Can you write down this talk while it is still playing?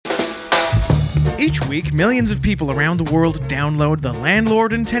Each week, millions of people around the world download the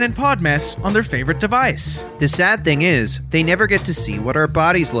Landlord and Tenant Podmess on their favorite device. The sad thing is, they never get to see what our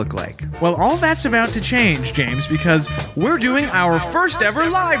bodies look like. Well, all that's about to change, James, because we're doing our first ever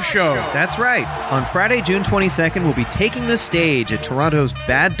live show. That's right. On Friday, June 22nd, we'll be taking the stage at Toronto's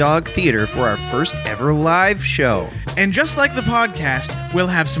Bad Dog Theatre for our first ever live show. And just like the podcast, we'll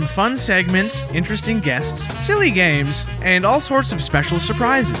have some fun segments, interesting guests, silly games, and all sorts of special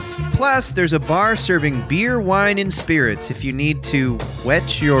surprises. Plus, there's a bar serving beer, wine, and spirits if you need to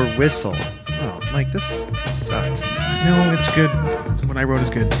wet your whistle. Oh, Mike, this sucks. No, it's good. What I wrote is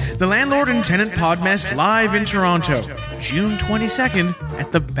good. The Landlord and Tenant Podmess live in Toronto, June 22nd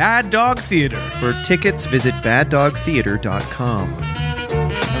at the Bad Dog Theatre. For tickets, visit baddogtheatre.com.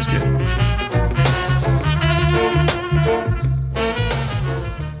 That was good.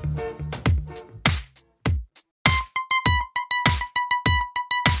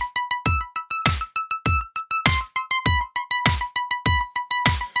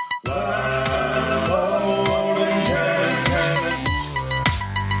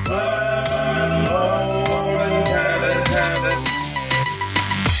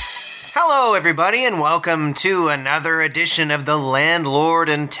 Hello, everybody, and welcome to another edition of the Landlord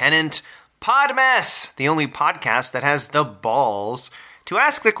and Tenant Podmess, the only podcast that has the balls to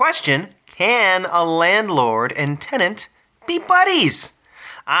ask the question, can a landlord and tenant be buddies?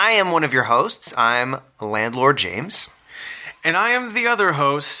 I am one of your hosts. I'm Landlord James. And I am the other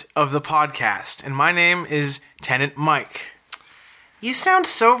host of the podcast, and my name is Tenant Mike. You sound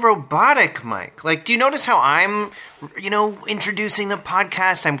so robotic, Mike. Like, do you notice how I'm, introducing the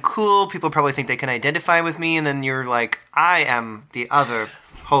podcast? I'm cool. People probably think they can identify with me, and then you're like, I am the other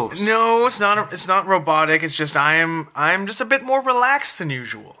host. No, it's not. It's not robotic. It's just I'm just a bit more relaxed than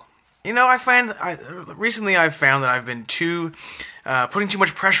usual. You know, recently I've found that I've been putting too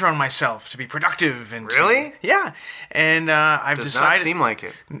much pressure on myself to be productive and Really? Yeah, and I've decided. Does not seem like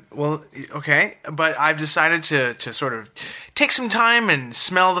it. Well, okay, but I've decided to sort of take some time and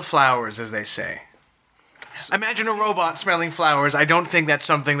smell the flowers, as they say. Imagine a robot smelling flowers. I don't think that's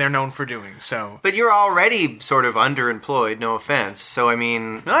something they're known for doing. So, but you're already sort of underemployed. No offense. So I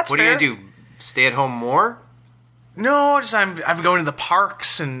mean, No, that's what fair. are you gonna do? Stay at home more? no, just I've been going to the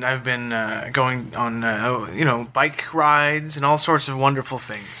parks and I've been going on bike rides and all sorts of wonderful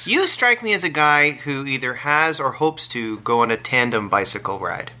things. You strike me as a guy who either has or hopes to go on a tandem bicycle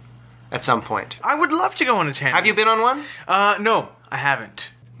ride at some point. I would love to go on a tandem. Have you been on one? No, I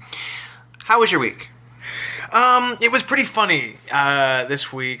haven't. How was your week? It was pretty funny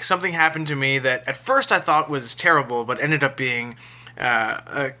this week. Something happened to me that at first I thought was terrible, but ended up being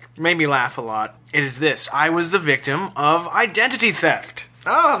made me laugh a lot. It is this: I was the victim of identity theft.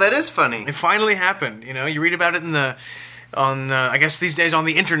 Oh, that is funny. It finally happened. You know, you read about it I guess these days on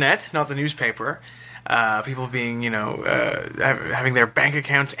the internet, not the newspaper. People being, having their bank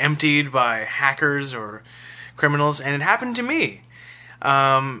accounts emptied by hackers or criminals, and it happened to me.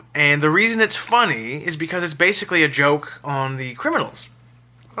 And the reason it's funny is because it's basically a joke on the criminals.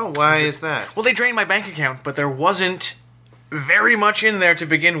 Oh, why is that? Well, they drained my bank account, but there wasn't very much in there to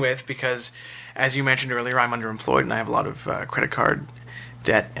begin with because, as you mentioned earlier, I'm underemployed and I have a lot of credit card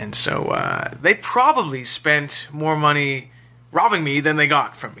debt, and so they probably spent more money robbing me than they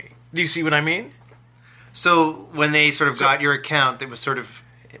got from me. Do you see what I mean? So when they sort of got your account, it was sort of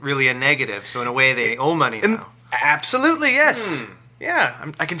really a negative. So in a way, they owe money now. Absolutely, yes.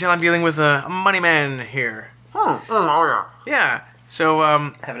 Yeah, I can tell I'm dealing with a money man here. Oh, yeah. Yeah. So,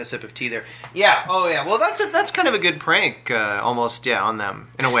 Having a sip of tea there. Yeah. Oh, yeah. Well, that's kind of a good prank, almost. Yeah, on them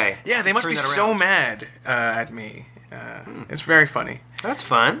in a way. yeah, they must Turn be that so around. mad at me. It's very funny. That's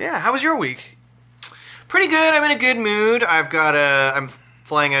fun. Yeah. How was your week? Pretty good. I'm in a good mood. I'm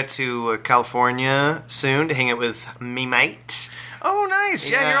flying out to California soon to hang out with me mate. Oh, nice.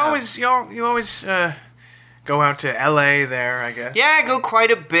 Yeah, Yeah. you always go out to L.A. there, I guess. Yeah, I go quite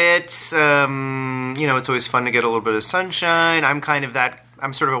a bit. It's always fun to get a little bit of sunshine.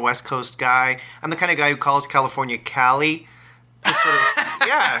 I'm sort of a West Coast guy. I'm the kind of guy who calls California Cali. Just sort of,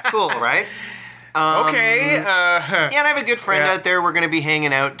 yeah, cool, right? Okay. Yeah, and I have a good friend Yeah. out there. We're going to be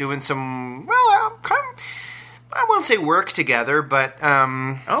hanging out, doing some, I won't say work together, but he's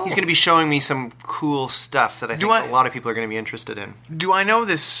going to be showing me some cool stuff that I think a lot of people are going to be interested in. Do I know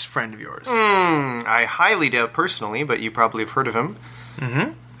this friend of yours? I highly doubt personally, but you probably have heard of him.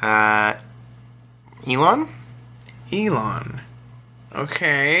 Mm-hmm. Elon? Elon.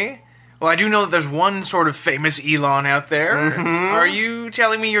 Okay. Well, I do know that there's one sort of famous Elon out there. Mm-hmm. Are you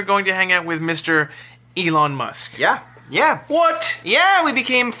telling me you're going to hang out with Mr. Elon Musk? Yeah. What? Yeah, we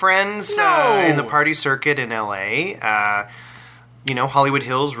became friends No. in the party circuit in L.A. Hollywood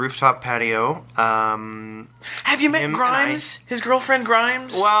Hills rooftop patio. Have you met Grimes? His girlfriend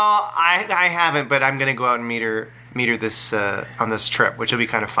Grimes? Well, I haven't, but I'm going to go out and meet her this on this trip, which will be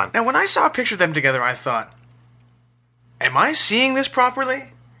kind of fun. Now, when I saw a picture of them together, I thought, am I seeing this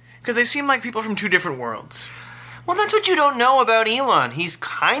properly? Because they seem like people from two different worlds. Well, that's what you don't know about Elon. He's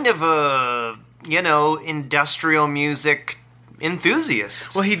kind of a, industrial music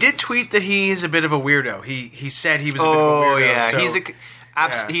enthusiast. Well, he did tweet that he's a bit of a weirdo. He said he was a bit of a weirdo. Oh, yeah. So,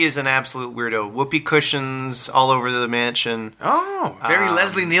 He is an absolute weirdo. Whoopee cushions all over the mansion. Oh, very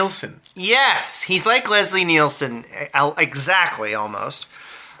Leslie Nielsen. Yes, he's like Leslie Nielsen. Exactly, almost.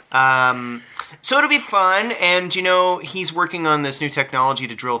 So it'll be fun, and, he's working on this new technology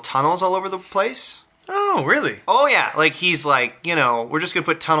to drill tunnels all over the place. Oh, really? Oh, yeah. Like, he's like, we're just going to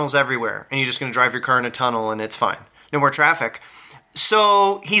put tunnels everywhere, and you're just going to drive your car in a tunnel, and it's fine. No more traffic.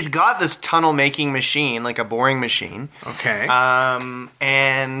 So he's got this tunnel-making machine, like a boring machine. Okay.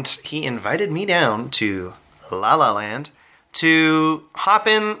 And he invited me down to La La Land to hop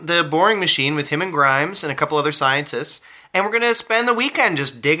in the boring machine with him and Grimes and a couple other scientists, and we're going to spend the weekend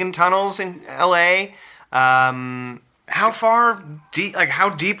just digging tunnels in L.A., how far deep? Like, how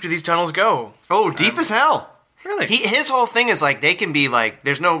deep do these tunnels go? Oh, deep as hell. Really? His whole thing is like they can be like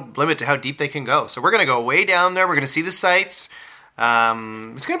there's no limit to how deep they can go. So we're gonna go way down there. We're gonna see the sights.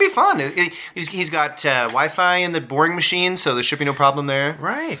 It's gonna be fun. He's got Wi-Fi in the boring machine, so there should be no problem there.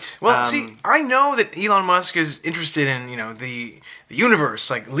 Right. Well, see, I know that Elon Musk is interested in the universe,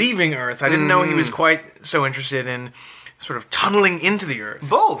 like leaving Earth. I didn't know he was quite so interested in sort of tunneling into the Earth.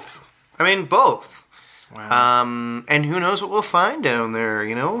 Both. Both. Wow. And who knows what we'll find down there,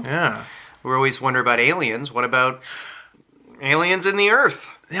 Yeah. We always wonder about aliens. What about aliens in the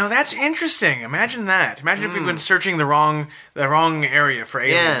Earth? That's interesting. Imagine that. Imagine if we've been searching the wrong area for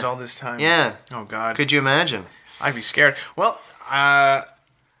aliens all this time. Yeah. Oh, God. Could you imagine? I'd be scared. Well, I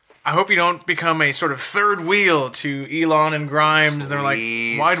hope you don't become a sort of third wheel to Elon and Grimes. And they're like,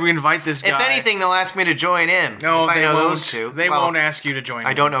 why do we invite this guy? If anything, they'll ask me to join in. No, if they I know won't. those two. They won't ask you to join in.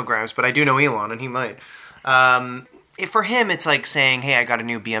 I don't know Grimes, but I do know Elon, and he might. For him, it's like saying, "Hey, I got a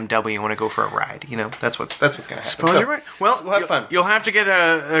new BMW. You want to go for a ride?" That's what's going to happen. Suppose you're right. Well, we'll have fun. You'll have to get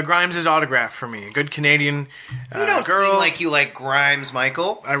a Grimes' autograph from me. A good Canadian You don't girl. seem like you like Grimes,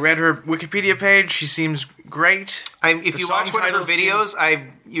 Michael. I read her Wikipedia page. She seems great. If you watch one of her videos,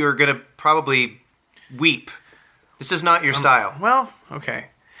 you're going to probably weep. This is not your style. Well, okay.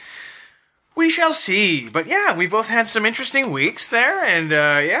 We shall see. But yeah, we both had some interesting weeks there, and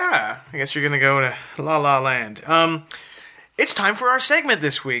I guess you're going to go to La La Land. It's time for our segment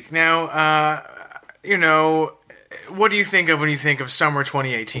this week. Now, what do you think of when you think of summer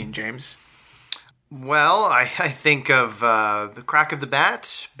 2018, James? Well, I think of the crack of the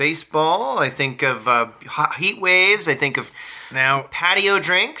bat, baseball. I think of heat waves. I think of patio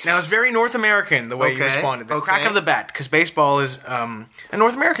drinks. Now, it's very North American, the way you responded. The crack of the bat, because baseball is a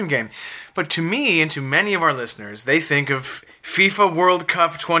North American game. But to me and to many of our listeners, they think of FIFA World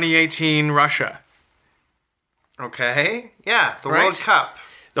Cup 2018 Russia. Okay. Yeah, the World Cup.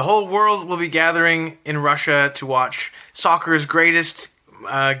 The whole world will be gathering in Russia to watch soccer's greatest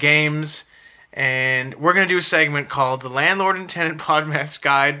games. And we're going to do a segment called The Landlord and Tenant Podcast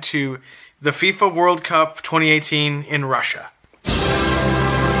Guide to the FIFA World Cup 2018 in Russia.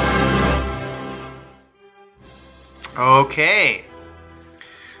 Okay.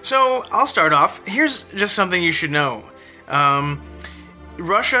 So, I'll start off. Here's just something you should know.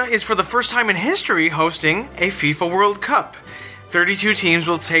 Russia is for the first time in history hosting a FIFA World Cup. 32 teams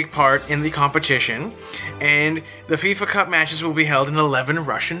will take part in the competition, and the FIFA Cup matches will be held in 11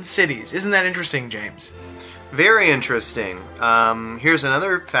 Russian cities. Isn't that interesting, James? Very interesting. Here's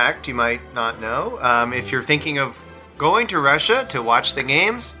another fact you might not know. If you're thinking of going to Russia to watch the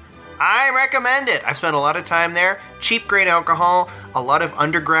games, I recommend it. I've spent a lot of time there. Cheap, great alcohol. A lot of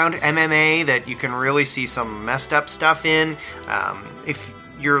underground MMA that you can really see some messed up stuff in. If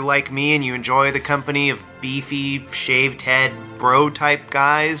you're like me and you enjoy the company of beefy, shaved head, bro-type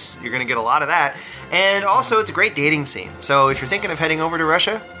guys, you're going to get a lot of that. And also, it's a great dating scene. So if you're thinking of heading over to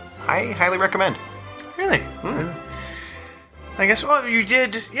Russia, I highly recommend. Really? I guess, well, you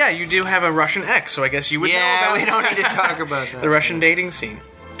do have a Russian ex, so I guess you would know about we don't need to talk about that. the Russian dating scene.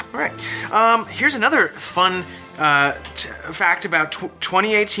 All right. Here's another fun fact about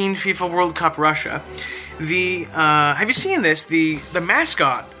 2018 FIFA World Cup Russia. Have you seen this? The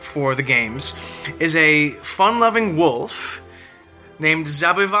mascot for the games is a fun-loving wolf named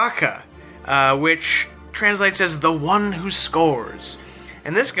Zabivaka, which translates as the one who scores.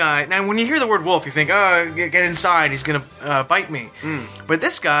 And this guy, now when you hear the word wolf, you think, oh, get inside, he's going to bite me. But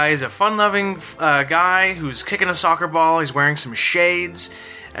this guy is a fun-loving guy who's kicking a soccer ball, he's wearing some shades,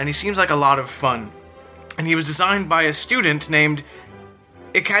 and he seems like a lot of fun. And he was designed by a student named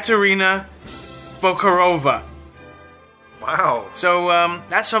Ekaterina Bokarova. Wow. So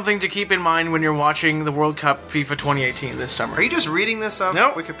that's something to keep in mind when you're watching the World Cup FIFA 2018 this summer. Are you just reading this off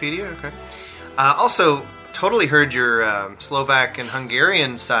Nope. Wikipedia? Okay. Also, totally heard your Slovak and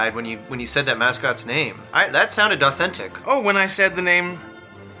Hungarian side when you said that mascot's name. That sounded authentic. Oh, when I said the name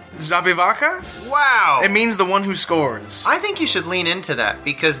Zabivaka? Wow. It means the one who scores. I think you should lean into that,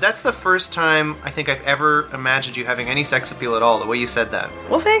 because that's the first time I think I've ever imagined you having any sex appeal at all, the way you said that.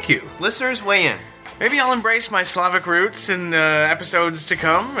 Well, thank you. Listeners, weigh in. Maybe I'll embrace my Slavic roots in episodes to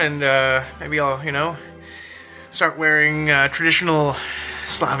come, and maybe I'll, start wearing traditional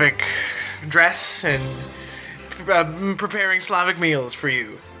Slavic dress and preparing Slavic meals for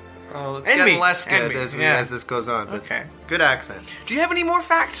you. Oh, it's And getting me. less And good me. as this goes on. But Okay. Good accent. Do you have any more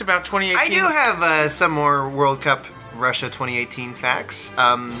facts about 2018? I do have some more World Cup Russia 2018 facts.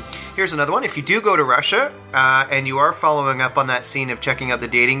 Here's another one. If you do go to Russia and you are following up on that scene of checking out the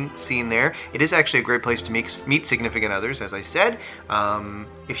dating scene there, it is actually a great place to meet significant others, as I said.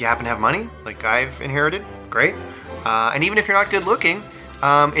 If you happen to have money, like I've inherited, great. And even if you're not good looking,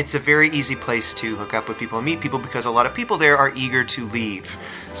 it's a very easy place to hook up with people and meet people, because a lot of people there are eager to leave.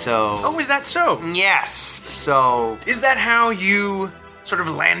 So... Oh, is that so? Yes. So... Is that how you sort of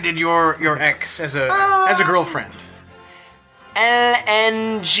landed your ex as a girlfriend?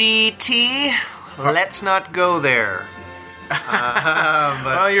 LNGT. Let's not go there.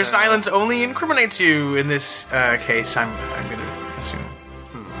 Well, your silence only incriminates you in this case, I'm going to assume.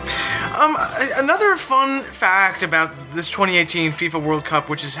 Another fun fact about this 2018 FIFA World Cup,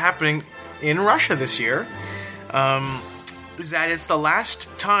 which is happening in Russia this year, is that it's the last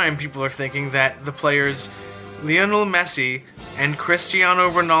time people are thinking that the players Lionel Messi and Cristiano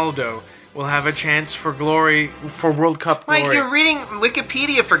Ronaldo will have a chance for glory, for World Cup glory. Mike, you're reading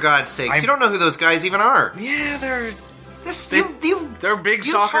Wikipedia, for God's sakes. You don't know who those guys even are. Yeah, they're big you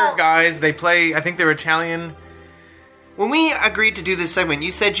soccer told- guys. They play, I think they're Italian. When we agreed to do this segment,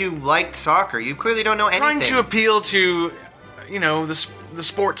 you said you liked soccer. You clearly don't know anything. Trying to appeal to, the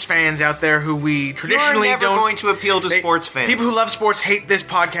sports fans out there who we traditionally You're never don't... going to appeal to sports fans. People who love sports hate this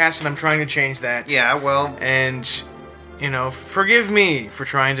podcast, and I'm trying to change that. Yeah, well... And, forgive me for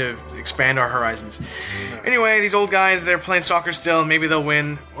trying to expand our horizons. Anyway, these old guys, they're playing soccer still, and maybe they'll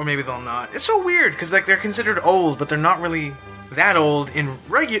win, or maybe they'll not. It's so weird, because they're considered old, but they're not really that old in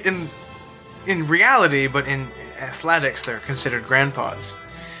reality, but in athletics, they're considered grandpas.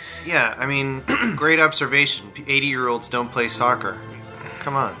 Yeah, I mean, great observation. 80-year-olds don't play soccer.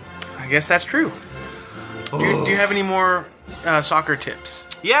 Come on. I guess that's true. Do you have any more soccer tips?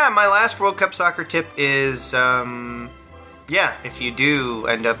 Yeah, my last World Cup soccer tip is, if you do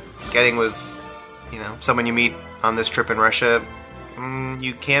end up getting with, someone you meet on this trip in Russia,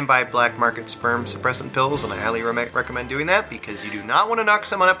 you can buy black market sperm suppressant pills, and I highly recommend doing that, because you do not want to knock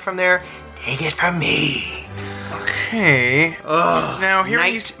someone up from there. Take it from me. Okay. Now,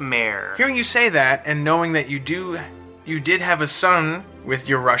 hearing you say that, and knowing that you did have a son with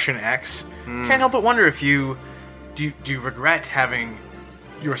your Russian ex, can't help but wonder if you regret having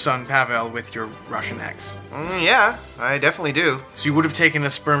your son Pavel with your Russian ex. Yeah, I definitely do. So you would have taken a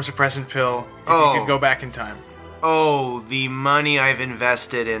sperm suppressant pill if you could go back in time. Oh, the money I've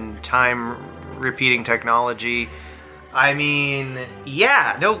invested in time repeating technology. I mean,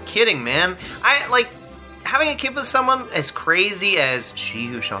 yeah, no kidding, man. Having a kid with someone as crazy as she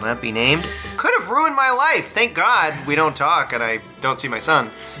who shall not be named could have ruined my life. Thank God we don't talk and I don't see my son.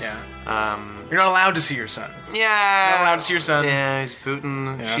 Yeah. You're not allowed to see your son. Yeah. You're not allowed to see your son. Yeah, he's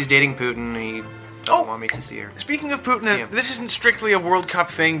Putin. Yeah. She's dating Putin. He doesn't want me to see her. Speaking of Putin, this isn't strictly a World Cup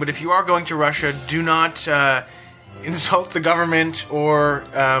thing, but if you are going to Russia, do not insult the government or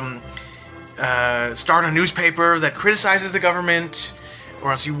start a newspaper that criticizes the government, or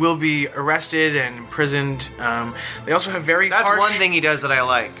else you will be arrested and imprisoned. They also have very harsh... That's one thing he does that I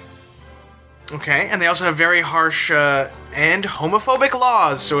like. Okay, and they also have very harsh and homophobic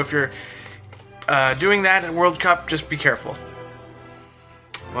laws, so if you're doing that at World Cup, just be careful.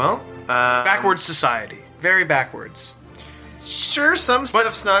 Well, backwards society. Very backwards. Sure, some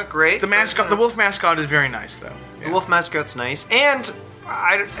stuff's not great. The mascot, the wolf mascot is very nice, though. The wolf mascot's nice, and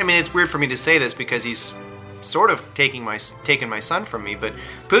I mean, it's weird for me to say this because he's sort of taken my son from me, but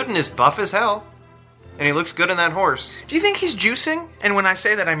Putin is buff as hell, and he looks good on that horse. Do you think he's juicing? And when I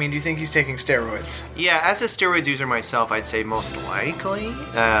say that, I mean, do you think he's taking steroids? Yeah, as a steroids user myself, I'd say most likely.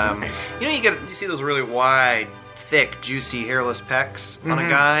 You see those really wide, thick, juicy, hairless pecs on a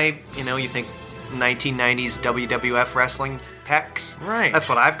guy, you think 1990s WWF wrestling pecs. Right. That's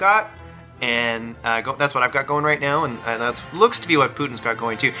what I've got. And that's what I've got going right now, and that looks to be what Putin's got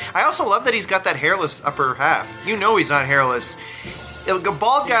going too. I also love that he's got that hairless upper half. He's not hairless. A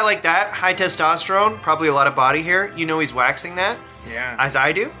bald guy like that, high testosterone, probably a lot of body hair, he's waxing that. Yeah. As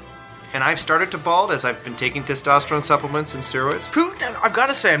I do. And I've started to bald as I've been taking testosterone supplements and steroids. Putin, I've got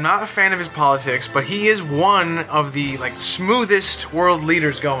to say, I'm not a fan of his politics, but he is one of the smoothest world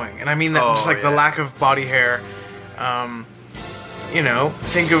leaders going. And I mean that the lack of body hair.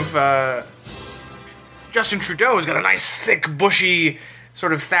 Think of Justin Trudeau has got a nice, thick, bushy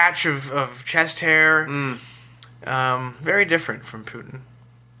sort of thatch of chest hair. Very different from Putin.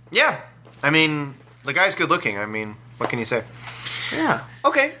 Yeah. I mean, the guy's good looking. I mean, what can you say? Yeah.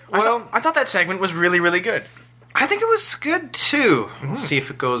 Okay, well... I thought that segment was really, really good. I think it was good, too. We'll see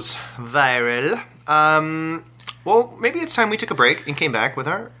if it goes viral. Well, maybe it's time we took a break and came back with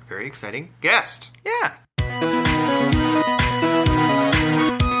our very exciting guest. Yeah.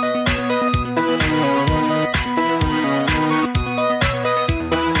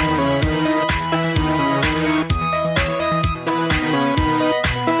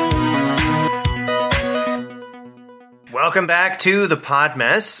 Welcome back to the Pod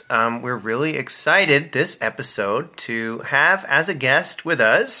Mess. We're really excited this episode to have as a guest with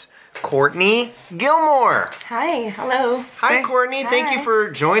us Courtney Gilmour. Hi, hello. Hi, Courtney. Hi. Thank you for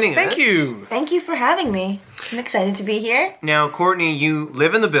joining us. Thank you. Thank you for having me. I'm excited to be here. Now, Courtney, you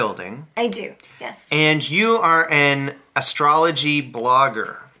live in the building. I do, yes. And you are an astrology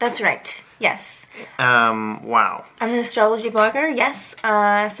blogger. That's right, yes. Wow. I'm an astrology blogger, yes.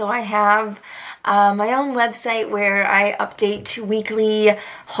 So I have my own website where I update weekly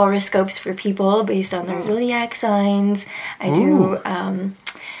horoscopes for people based on their zodiac signs. I do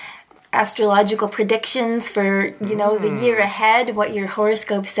astrological predictions for, the year ahead, what your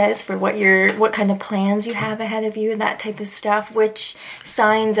horoscope says for what kind of plans you have ahead of you, that type of stuff, which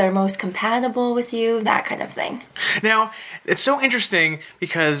signs are most compatible with you, that kind of thing. Now, it's so interesting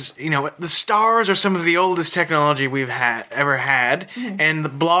because, the stars are some of the oldest technology we've ever had, and the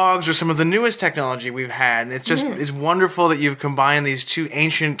blogs are some of the newest technology we've had, and it's just, it's wonderful that you've combined these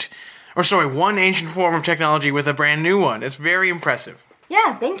one ancient form of technology with a brand new one. It's very impressive.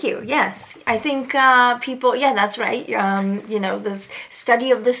 Yeah, thank you. Yes. I think people, that's right. The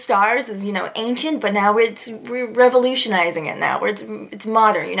study of the stars is, ancient, but now we're revolutionizing it now. It's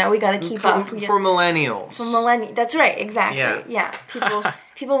modern, we got to keep up. For millennials. For millennials. That's right, exactly. Yeah.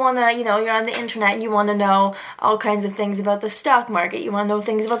 People want to, you're on the internet and you want to know all kinds of things about the stock market. You want to know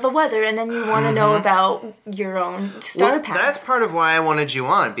things about the weather, and then you want to know about your own star path. That's part of why I wanted you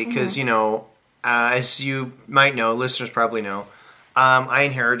on, because, as you might know, listeners probably know, I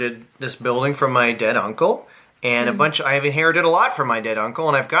inherited this building from my dead uncle, and I've inherited a lot from my dead uncle,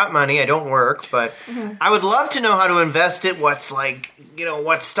 and I've got money. I don't work, but I would love to know how to invest it, what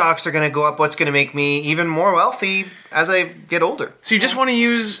stocks are going to go up, what's going to make me even more wealthy as I get older. So you just want to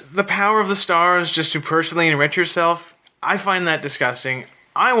use the power of the stars just to personally enrich yourself? I find that disgusting.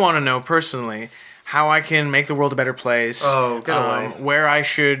 I want to know personally how I can make the world a better place. Oh, get a life. Where I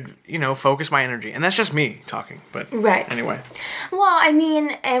should, focus my energy. And that's just me talking. But anyway. Well, I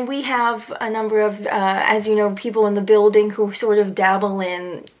mean, and we have a number of, as you know, people in the building who sort of dabble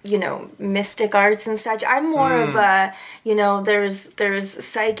in, mystic arts and such. I'm more of a, there's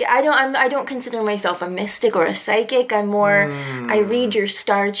psychic. I don't consider myself a mystic or a psychic. I'm more, I read your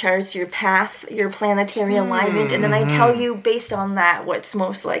star charts, your path, your planetary alignment, and then I tell you based on that what's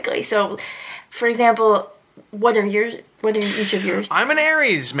most likely. So, for example, what are each of yours? I'm an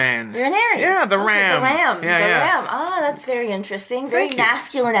Aries, man. You're an Aries. Yeah, the ram. The ram. Yeah, the ram. Ah, that's very interesting. Very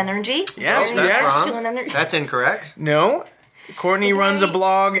masculine energy. Yes, that's masculine wrong. energy. That's incorrect. No. Courtney runs a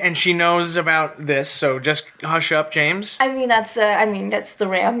blog and she knows about this, so just hush up, James. I mean, that's the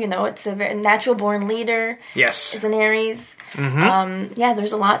ram. It's a very natural born leader. Yes. It's an Aries.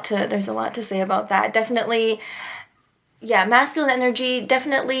 There's a lot to say about that. Definitely. Yeah, masculine energy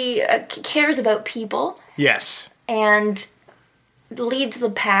definitely cares about people. Yes. And leads the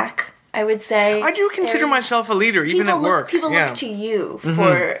pack, I would say. I do consider myself a leader, even at work. People look to you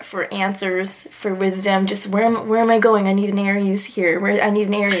for answers, for wisdom. Just where am I going? I need an Aries here. I need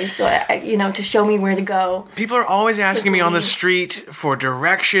an Aries, so to show me where to go. People are always asking me on the street for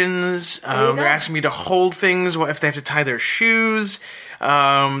directions. They're asking me to hold things if they have to tie their shoes.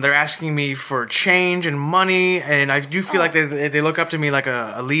 They're asking me for change and money, and I do feel like they look up to me like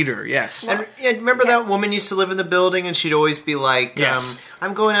a leader. Yes. And remember that woman used to live in the building, and she'd always be like, Yes.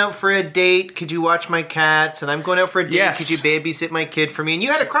 I'm going out for a date. Could you watch my cats? And I'm going out for a date. Yes. Could you babysit my kid for me? And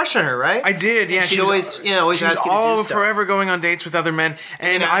you had a crush on her, right? I did, yeah. And she'd always she was ask you to all do stuff. forever going on dates with other men,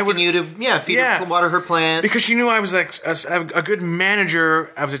 and I would you to feed her, water her plants. because she knew I was like a good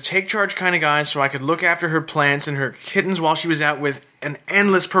manager. I was a take charge kind of guy, so I could look after her plants and her kittens while she was out with an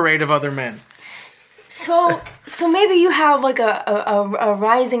endless parade of other men. So maybe you have like a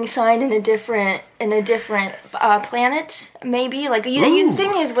rising sign in a different planet. Maybe like the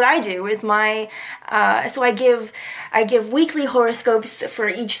thing is what I do with my so I give weekly horoscopes for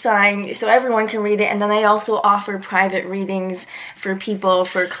each sign so everyone can read it, and then I also offer private readings for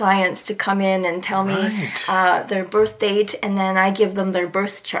clients to come in and tell me their birth date, and then I give them their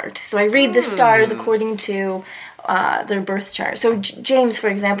birth chart. So I read the stars according to their birth chart. So James, for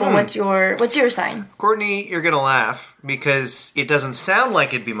example, what's your sign? Courtney, you're gonna laugh because it doesn't sound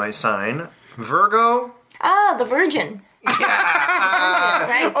like it'd be my sign. Virgo. The Virgin. Yeah.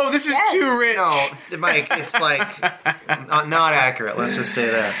 Right? Oh, this is too rich. No, Mike, it's like not accurate. Let's just say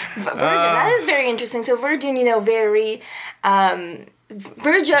that. Virgin. That is very interesting. So Virgin, very.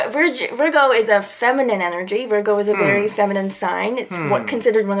 Virgo is a feminine energy. Virgo is a very feminine sign. It's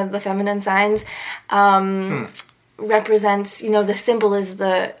considered one of the feminine signs. Represents, the symbol is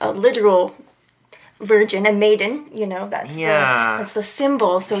the literal virgin, a maiden. That's the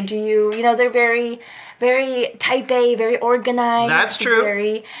symbol. So do you? They're very, very type A, very organized. That's true.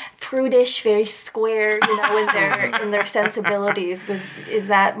 Very prudish, very square. In their sensibilities. Is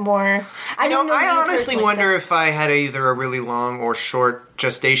that more? I don't know. I honestly wonder if I had either a really long or short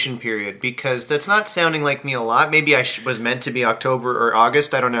gestation period, because that's not sounding like me a lot. Maybe I was meant to be October or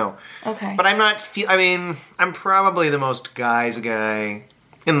August. I don't know. Okay. But I'm not. I'm probably the most guy's guy.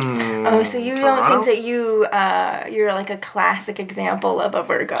 So you don't think that you're like a classic example of a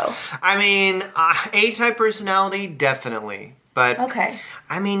Virgo? A-type personality, definitely. But okay.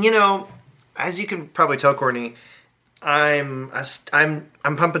 As you can probably tell, Courtney, I'm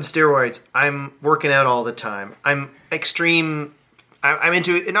pumping steroids. I'm working out all the time. I'm extreme. I'm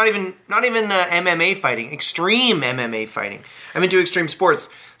into not even MMA fighting. Extreme MMA fighting. I'm into extreme sports.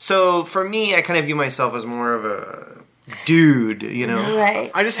 So for me, I kind of view myself as more of a dude,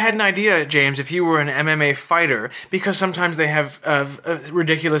 Right. I just had an idea, James, if you were an MMA fighter, because sometimes they have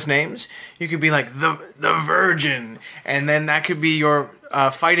ridiculous names. You could be like the Virgin, and then that could be your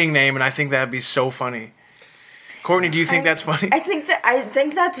fighting name, and I think that'd be so funny. Courtney, do you think that's funny? I think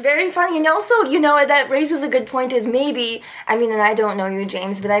that's very funny, and also, that raises a good point. Is maybe, and I don't know you,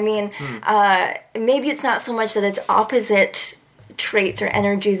 James, but maybe it's not so much that it's opposite traits or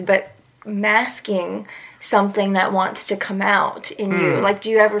energies, but masking something that wants to come out in you. Like,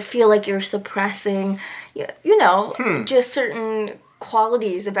 do you ever feel like you're suppressing, just certain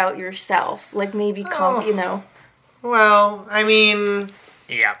qualities about yourself? Like maybe, Well,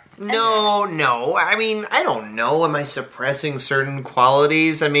 Yeah. No. I don't know. Am I suppressing certain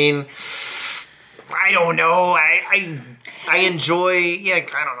qualities? I don't know. I enjoy, I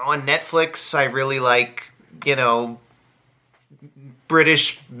don't know, on Netflix, I really like,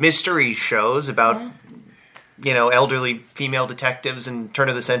 British mystery shows about, elderly female detectives in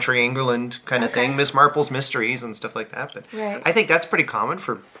turn-of-the-century England kind of thing. Miss Marple's Mysteries and stuff like that. But right. I think that's pretty common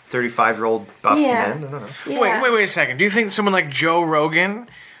for 35-year-old buff men. I don't know. Yeah. Wait a second. Do you think someone like Joe Rogan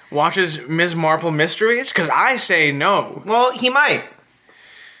watches Ms. Marple Mysteries? Because I say no. Well, he might.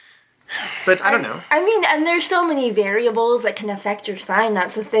 But I don't know. And there's so many variables that can affect your sign.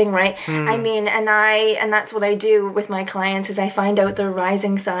 That's the thing, right? And that's what I do with my clients is I find out their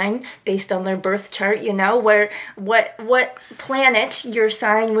rising sign based on their birth chart, where what planet your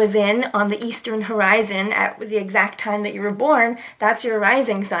sign was in on the eastern horizon at the exact time that you were born. That's your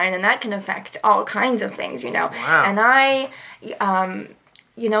rising sign, and that can affect all kinds of things, Wow. And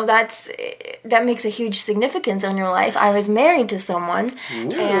that makes a huge significance on your life. I was married to someone,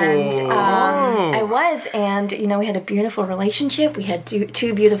 and we had a beautiful relationship. We had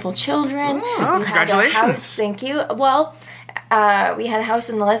two beautiful children. We congratulations! Had a house, thank you. Well, we had a house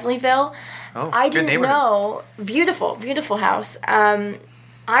in Leslieville. Oh, I good didn't know. Beautiful, beautiful house.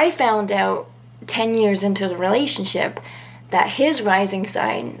 I found out 10 years into the relationship that his rising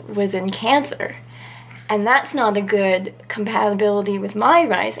sign was in Cancer. And that's not a good compatibility with my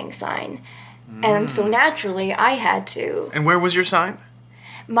rising sign. And so naturally, I had to. And where was your sign?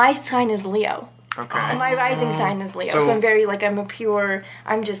 My sign is Leo. Okay. And my rising sign is Leo, so I'm very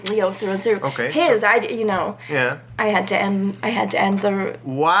I'm just Leo through and through. Okay. Yeah. I had to end the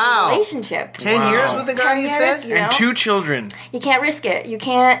relationship. 10 years with the guy, 10 you years, said? And 2 children. You can't risk it. You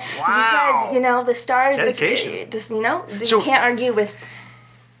can't because the stars. Dedication. You can't argue with.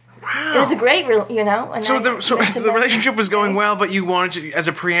 Wow. It was a great, And so the relationship was going well, but you wanted to, as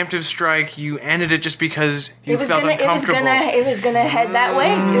a preemptive strike, you ended it just because you felt uncomfortable. It was gonna head that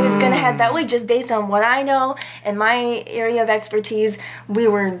way. It was gonna head that way, just based on what I know and my area of expertise. We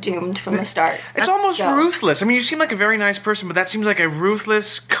were doomed from the start. It's almost ruthless. I mean, you seem like a very nice person, but that seems like a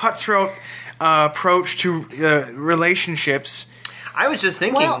ruthless, cutthroat approach to relationships. I was just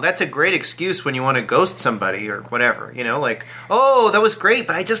thinking, that's a great excuse when you want to ghost somebody or whatever. Oh, that was great,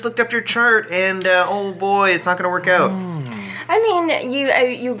 but I just looked up your chart, and oh boy, it's not going to work out. I mean,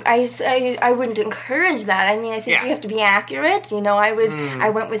 I wouldn't encourage that. I mean, I think you have to be accurate. I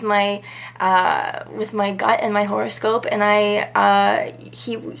went with my gut and my horoscope, and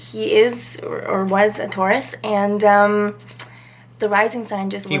he is or was a Taurus, and the rising sign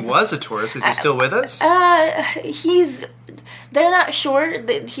just he was a Taurus. Is he still with us? They're not sure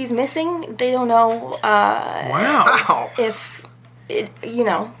that he's missing. They don't know. Wow. If it, do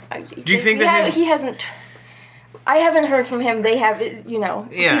you think that he hasn't? I haven't heard from him. They have,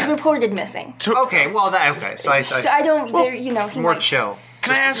 he's reported missing. Okay, So I don't. He more might, chill.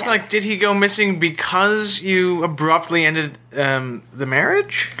 Can I ask, did he go missing because you abruptly ended the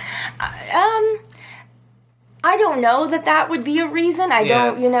marriage? I don't know that would be a reason. I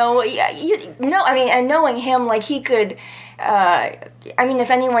don't, I mean, and knowing him, he could, if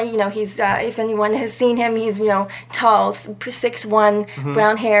anyone, if anyone has seen him, he's, tall, 6'1",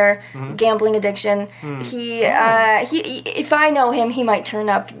 brown hair, gambling addiction. He, if I know him, he might turn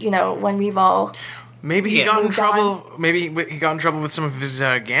up, when we've all... Maybe he got in trouble. Maybe he got in trouble with some of his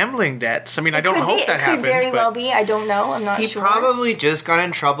gambling debts. I mean, I don't hope that happened. It could very well be. I don't know. I'm not sure. He probably just got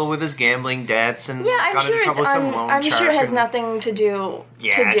in trouble with his gambling debts and got in trouble with some loan shark. I'm sure it has nothing to do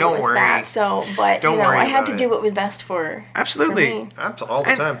with that. So, but I had to do what was best for absolutely for me. All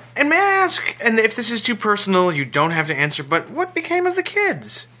the time. And may I ask? And if this is too personal, you don't have to answer. But what became of the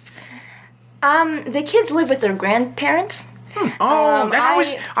kids? The kids live with their grandparents. I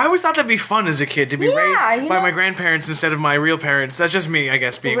always thought that'd be fun as a kid to be raised by my grandparents instead of my real parents. That's just me, I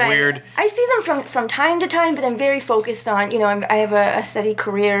guess, being weird. I see them from time to time, but I'm very focused on. I have a steady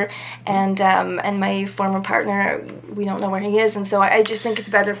career, and my former partner, we don't know where he is, and so I just think it's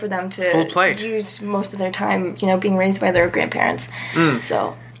better for them to full plate. Use most of their time, being raised by their grandparents.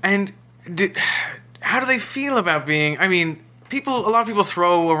 So and how do they feel about being? I mean, a lot of people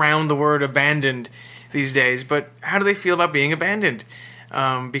throw around the word abandoned these days, but how do they feel about being abandoned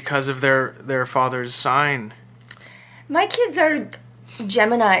because of their father's sign? My kids are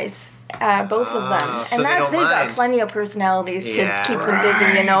Geminis, both of them, so and they've got plenty of personalities to keep them busy.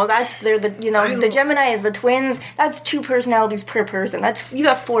 The Gemini is the twins. That's 2 personalities per person. You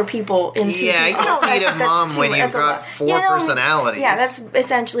got 4 people in 2 people. Yeah, you don't need a mom when you've got 4 personalities. Yeah, that's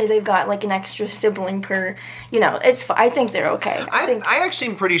essentially they've got an extra sibling per. I think they're okay. I actually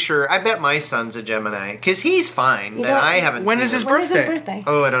am pretty sure. I bet my son's a Gemini because he's fine. That I haven't. When is his birthday?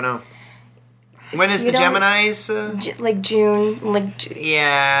 Oh, I don't know. When is the Gemini's? June.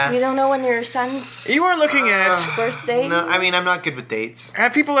 Yeah. You don't know when your son's... You are looking at... birthday? No, I mean, I'm not good with dates.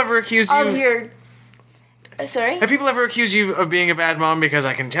 Have people ever accused you... Of your... Sorry? Have people ever accused you of being a bad mom? Because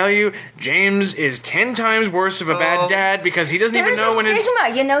I can tell you, James is 10 times worse of a bad dad because he doesn't even know when his... There's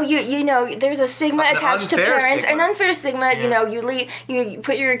a stigma, there's a stigma attached to parents. An unfair stigma, you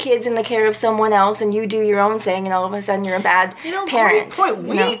put your kids in the care of someone else and you do your own thing and all of a sudden you're a bad parent. Great point.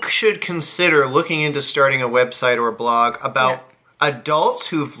 We should consider looking into starting a website or a blog about adults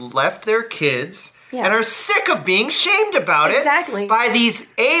who've left their kids... Yeah. And are sick of being shamed about it by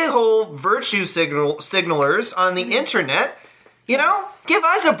these a-hole virtue signalers on the internet. Give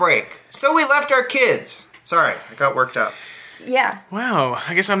us a break. So we left our kids. Sorry, I got worked up. Yeah. Wow,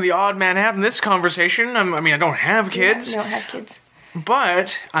 I guess I'm the odd man out in this conversation. I don't have kids. You don't have kids.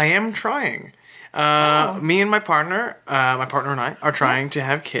 But I am trying. Me and my partner and I are trying to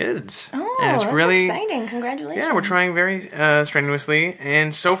have kids. Oh, and it's that's really exciting. Congratulations. Yeah, we're trying very strenuously,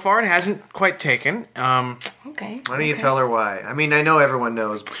 and so far it hasn't quite taken. Okay. Why don't you tell her why? I mean, I know everyone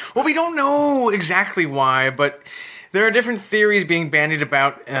knows. Well, we don't know exactly why, but there are different theories being bandied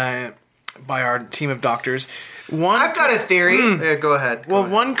about by our team of doctors. I've got a theory. Go ahead.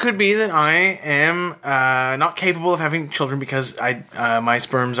 One could be that I am not capable of having children because my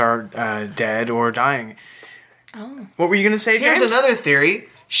sperms are dead or dying. Oh. What were you going to say, James? Here's another theory.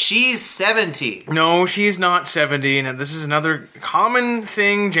 She's 70. No, she's not 70, and this is another common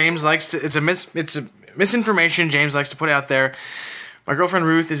thing James likes to... It's a misinformation James likes to put out there. My girlfriend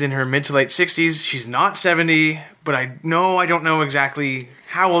Ruth is in her mid to late 60s. She's not 70, but I don't know exactly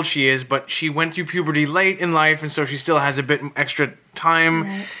how old she is, but she went through puberty late in life, and so she still has a bit extra time,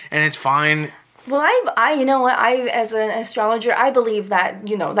 and it's fine. Well, you know what, as an astrologer, I believe that,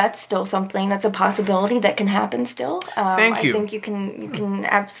 that's still something, that's a possibility that can happen still. Thank you. I think you can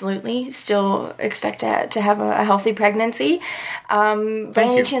absolutely still expect to have a healthy pregnancy. By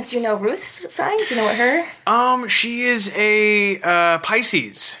any chance, do you know Ruth's sign? Do you know what her? She is a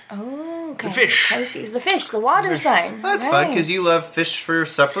Pisces. Oh, okay. The fish. Pisces, the fish, the water sign. That's fun, because you love fish for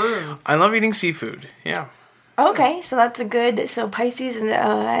supper. I love eating seafood, yeah. Okay, so that's a good. So Pisces and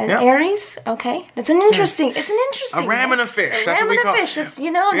Aries. Okay, it's an interesting. A ram and a fish. That's what we call it. Fish. It's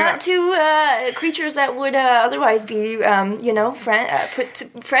not two creatures that would otherwise be friends,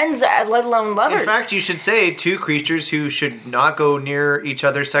 let alone lovers. In fact, you should say two creatures who should not go near each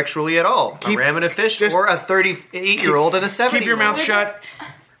other sexually at all: a ram and a fish, or a 38-year-old and a 70-year-old. Keep your mouth shut.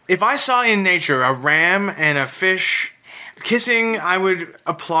 If I saw in nature a ram and a fish kissing, I would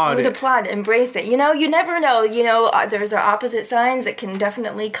applaud it. Embrace it. You never know. There's opposite signs that can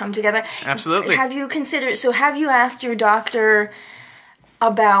definitely come together. Absolutely. Have you asked your doctor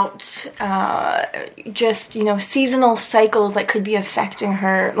about just, seasonal cycles that could be affecting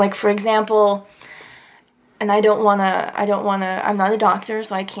her? Like, for example, and I'm not a doctor,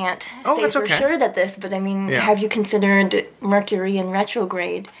 so I can't say for sure that this, but I mean, have you considered Mercury in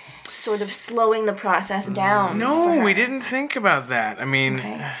retrograde? Sort of slowing the process down. No, we didn't think about that. I mean...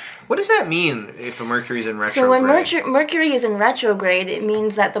 Okay. What does that mean if a Mercury's in retrograde? So when Mercury is in retrograde, it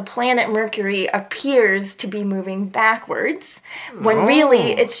means that the planet Mercury appears to be moving backwards, when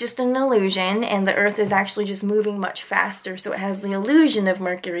really it's just an illusion, and the Earth is actually just moving much faster, so it has the illusion of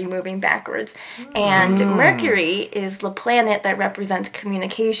Mercury moving backwards. And Mercury is the planet that represents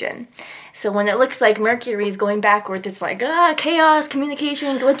communication. So when it looks like Mercury is going backwards, it's like, chaos,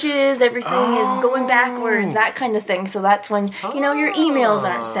 communication, glitches, everything is going backwards, that kind of thing. So that's when, your emails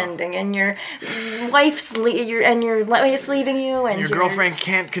aren't sending, and your wife's leaving you, and your girlfriend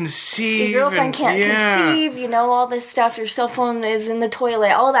can't conceive. Your girlfriend can't conceive, all this stuff. Your cell phone is in the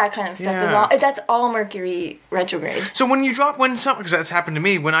toilet, all that kind of stuff. That's all Mercury retrograde. So because that's happened to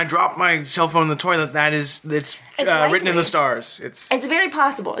me, when I drop my cell phone in the toilet, it's written in the stars. It's very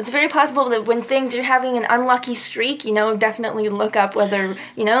possible. It's very possible that when you're having an unlucky streak, definitely look up whether,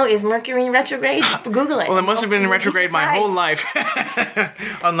 is Mercury in retrograde? Google it. Well, it must have been in retrograde my whole life.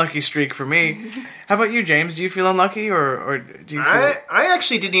 Unlucky streak for me. How about you, James? Do you feel unlucky, or do you feel... I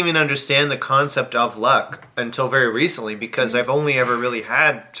actually didn't even understand the concept of luck until very recently, because I've only ever really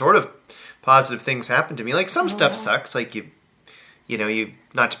had sort of positive things happen to me. Like, some stuff sucks, like you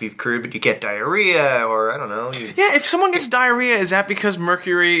not to be crude, but you get diarrhea, or I don't know. Yeah, if someone gets diarrhea, is that because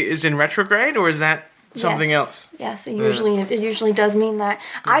Mercury is in retrograde, or is that something else? Yes, it usually does mean that.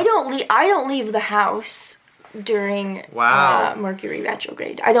 I don't leave the house during Mercury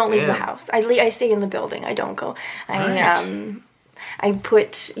retrograde. I don't leave the house. I stay in the building. I don't go. I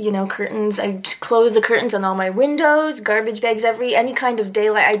put, curtains. I close the curtains on all my windows, garbage bags, any kind of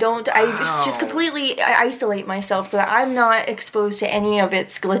daylight. I just completely isolate myself so that I'm not exposed to any of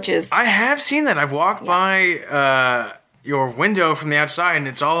its glitches. I have seen that. I've walked by your window from the outside, and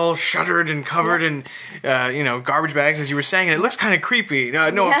it's all shuttered and covered in, garbage bags, as you were saying, and it looks kind of creepy. No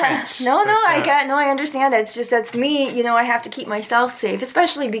offense. I understand. It's just, that's me. I have to keep myself safe,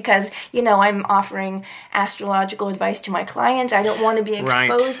 especially because, I'm offering astrological advice to my clients. I don't want to be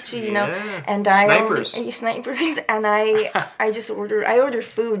exposed to, and snipers. Snipers, and I just order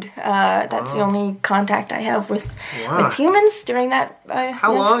food. That's the only contact I have with humans during that.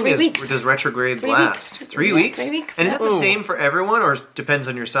 How long 3 weeks. does retrograde last? 3 weeks? 3 weeks. And is it the same for everyone, or depends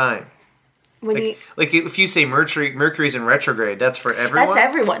on your sign? Like if you say Mercury's in retrograde, that's for everyone? That's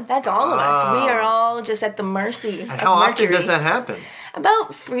everyone. That's all of us. We are all just at the mercy of Mercury. And how often does that happen?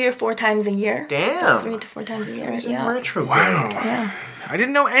 About 3 or 4 times a year. Damn. About 3 to 4 times a year. Mercury's in retrograde. Wow. Yeah. I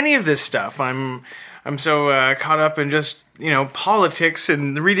didn't know any of this stuff. I'm so caught up in just, politics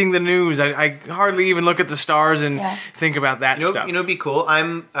and reading the news. I hardly even look at the stars and think about that stuff. It'd be cool.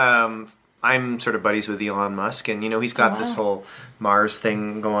 I'm sort of buddies with Elon Musk, and he's got this whole Mars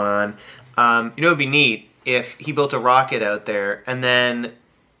thing going on. It'd be neat if he built a rocket out there and then,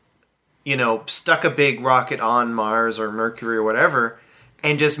 stuck a big rocket on Mars or Mercury or whatever,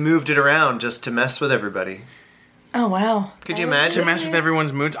 and just moved it around just to mess with everybody. Oh wow! Could you imagine? To mess with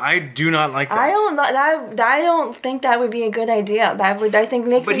everyone's moods? I do not like that. I don't think that would be a good idea. That would, I think,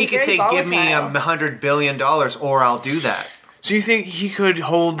 make. But he could say, "Give me $100 billion, or I'll do that." So you think he could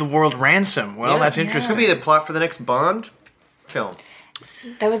hold the world ransom? Well, that's Could interesting. be the plot for the next Bond film.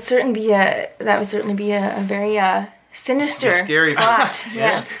 That would certainly be a very sinister Scary plot.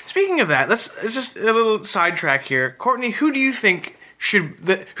 Yes. Speaking of that, let's just a little sidetrack here. Courtney, who do you think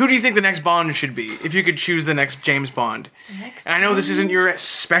the next Bond should be if you could choose the next James Bond? And I know this isn't your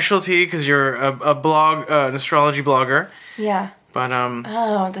specialty because you're an astrology blogger. Yeah. But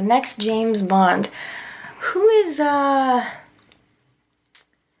the next James Bond. Who is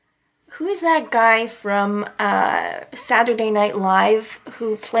that guy from Saturday Night Live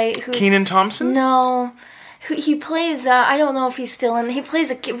who's Kenan Thompson? No. He plays, I don't know if he's still in, he plays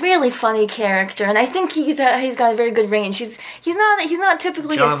a really funny character, and I think he's got a very good range. He's not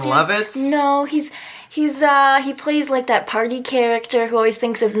typically John Lovitz? No, he plays like that party character who always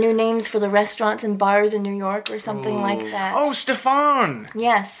thinks of new names for the restaurants and bars in New York or something like that. Oh, Stefan!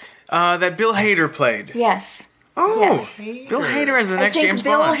 Yes. That Bill Hader played. Yes. Oh, Yes. Bill Hader as the next James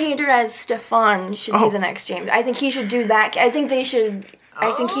Bill Bond. Hader as Stefan should be the next James. I think he should do that. I think he should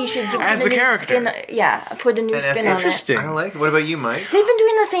give As it a the new character. spin. Put a new And spin that's on it. Interesting. I like it. What about you, Mike? They've been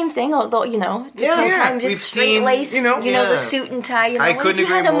doing the same thing, although, the same time, we've just straight laced, seen, the suit and tie. I What couldn't if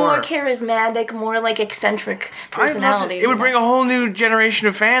you had agree a more more. charismatic, more like eccentric personality? It would bring a whole new generation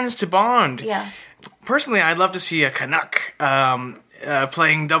of fans to Bond. Yeah. Personally, I'd love to see a Canuck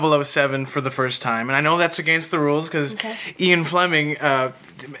playing 007 for the first time. And I know that's against the rules because Ian Fleming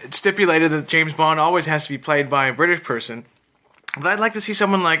stipulated that James Bond always has to be played by a British person. But I'd like to see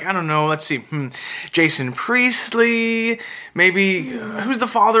someone like, I don't know, let's see, Jason Priestley, maybe, who's the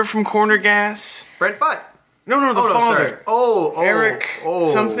father from Corner Gas? Brent Butt. No, the father. Sorry. Eric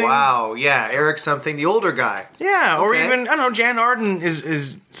something? Wow. Yeah, Eric something, the older guy. Yeah, or Okay. even, I don't know, Jan Arden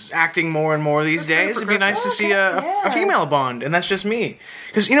is acting more and more these days. It'd be nice to see a female Bond, and that's just me.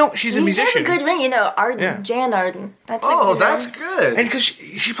 Because, she's a musician. He has a good ring, Arden, Yeah. Jan Arden. That's That's good. And because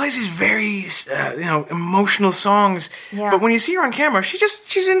she plays these very, emotional songs, Yeah. but when you see her on camera,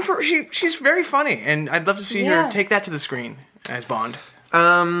 she's very funny, and I'd love to see her Yeah. take that to the screen as Bond.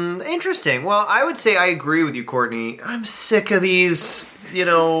 Interesting. Well, I would say I agree with you, Courtney. I'm sick of these,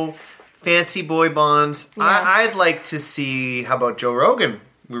 fancy boy Bonds. Yeah. I'd like to see, how about Joe Rogan?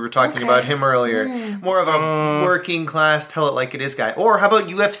 We were talking about him earlier. More of a working class, tell it like it is guy. Or how about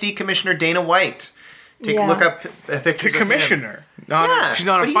UFC Commissioner Dana White? Look up pictures The of him. commissioner. She's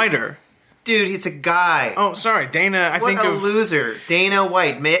not but a fighter. Dude, it's a guy. Oh, sorry, Dana. I what think a of loser. Dana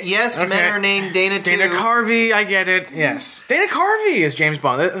White. Yes, Okay. men are named Dana too. Dana Carvey. I get it. Yes, Dana Carvey is James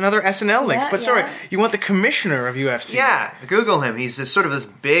Bond. Another SNL link. Yeah, But sorry, yeah. you want the commissioner of UFC? Yeah, Google him. He's this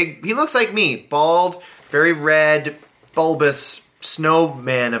big. He looks like me, bald, very red, bulbous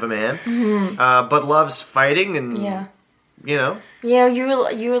snowman of a man, but loves fighting and Yeah,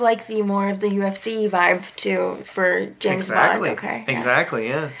 you like the more of the UFC vibe too for James exactly, Bond. Okay, yeah. exactly,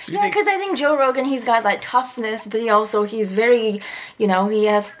 yeah. Yeah, because I think Joe Rogan, he's got that toughness, but he's very, he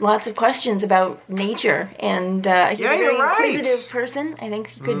has lots of questions about nature, and he's a very you're right. inquisitive person. I think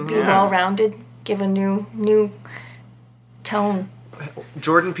he could be well-rounded, give a new tone.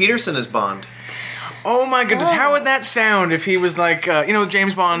 Jordan Peterson is Bond. Oh my goodness, how would that sound if he was like,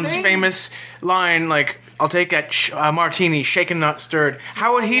 James Bond's famous line, like, I'll take that martini, shaken not stirred.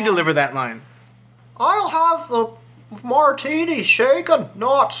 How would he deliver that line? I'll have the martini shaken,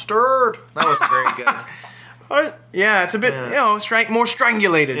 not stirred. That was very good. Yeah, it's a bit, more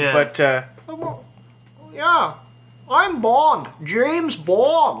strangulated, Yeah. but... Yeah, I'm Bond, James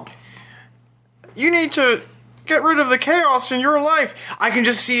Bond. you need to get rid of the chaos in your life. I can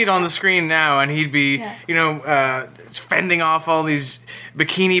just see it on the screen now, and he'd be, fending off all these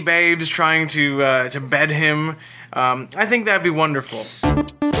bikini babes trying to bed him. I think that'd be wonderful.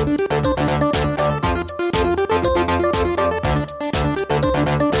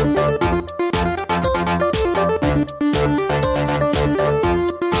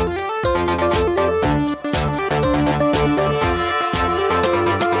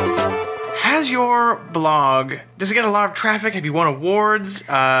 Your blog, does it get a lot of traffic? Have you won awards?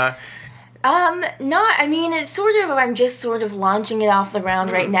 Not. I mean, it's I'm just sort of launching it off the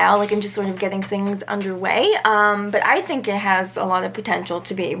ground right now. Like, I'm just sort of getting things underway. But I think it has a lot of potential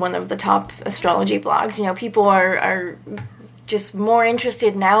to be one of the top astrology blogs. People are just more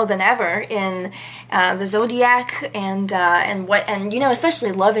interested now than ever in the zodiac and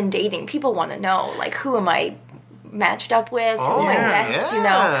especially love and dating. People want to know, like, who am I matched up with, who am I best,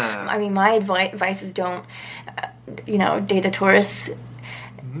 I mean, my advice is don't, date a Taurus.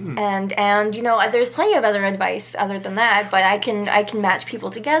 And there's plenty of other advice other than that, but I can match people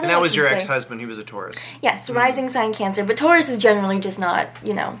together. And that was your ex-husband. He was a Taurus. Yes, rising sign Cancer, but Taurus is generally just not,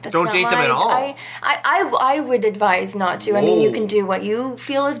 that's Don't not date them at all. I would advise not to. I mean, you can do what you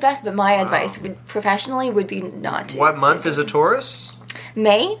feel is best, but my advice professionally would be not to. What month is a Taurus?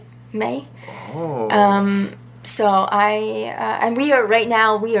 May. Oh. So and we are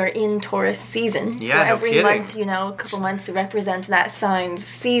in Taurus season. Yeah, so no every kidding. month, a couple months represents that sign's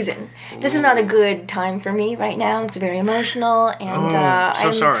season. This is not a good time for me right now. It's very emotional, and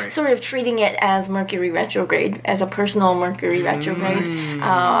I'm sorry. sort of treating it as Mercury retrograde, as a personal Mercury retrograde.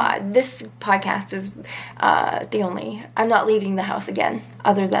 This podcast is the only. I'm not leaving the house again,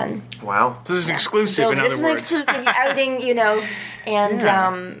 other than. Wow. This is an exclusive, So in this other is an words. exclusive outing,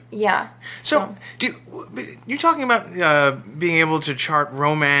 and yeah. So, you're talking about being able to chart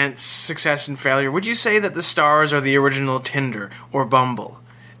romance, success, and failure. Would you say that the stars are the original Tinder or Bumble,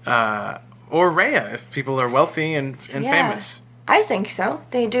 or Raya if people are wealthy and famous? I think so.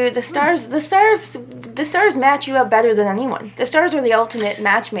 They do. The stars match you up better than anyone. The stars are the ultimate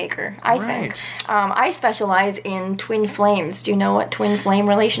matchmaker, I think. I specialize in twin flames. Do you know what twin flame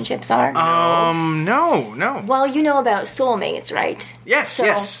relationships are? No. Well, you know about soulmates, right? Yes.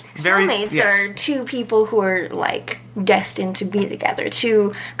 Soulmates are two people who are destined to be together.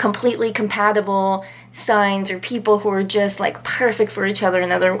 Two completely compatible signs or people who are just perfect for each other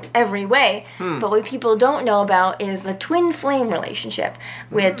in every way. But what people don't know about is the twin flame relationship,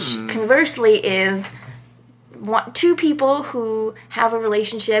 which conversely is two people who have a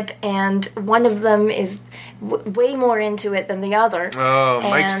relationship and one of them is way more into it than the other. Oh,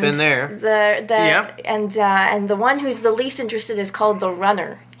 Mike's been there. And the one who's the least interested is called the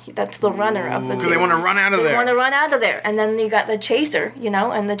runner. That's the runner of the two. So they want to run out of there. They want to run out of there. And then you got the chaser,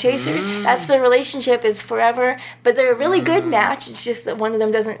 and the chaser, that's the relationship is forever. But they're a really good match. It's just that one of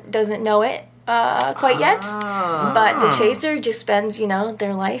them doesn't know it quite yet. But the chaser just spends,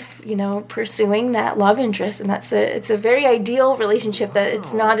 their life, pursuing that love interest. And it's a very ideal relationship that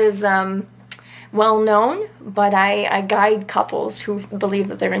it's not as well known. But I guide couples who believe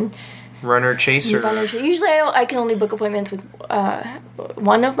that they're in Runner chaser. Usually I can only book appointments with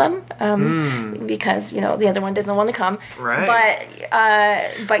one of them because the other one doesn't want to come. Right.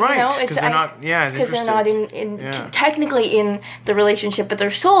 But right, it's because they're not technically in the relationship, but their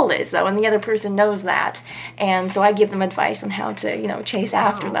soul is though, and the other person knows that, and so I give them advice on how to how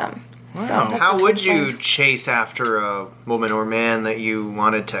after them. Wow. So how would you chase after a woman or man that you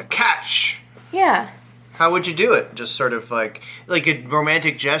wanted to catch? Yeah. How would you do it? Just sort of like a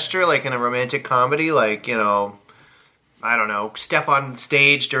romantic gesture, like in a romantic comedy, I don't know, step on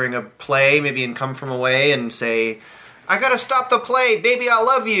stage during a play, maybe and come from away and say, I gotta stop the play, baby, I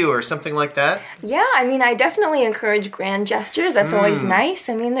love you, or something like that? Yeah, I definitely encourage grand gestures. That's always nice.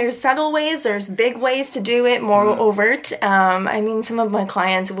 There's subtle ways, there's big ways to do it, more overt. Some of my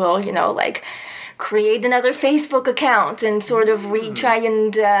clients will, create another Facebook account and sort of try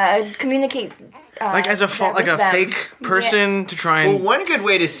and communicate. As a fake person to try and... Well, one good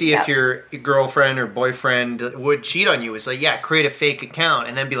way to see if your girlfriend or boyfriend would cheat on you is create a fake account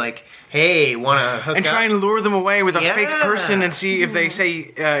and then be like, hey, want to hook up? And try and lure them away with a fake person and see if they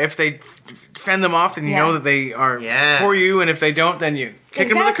say, if they fend them off, then you know that they are for you, and if they don't, then you kick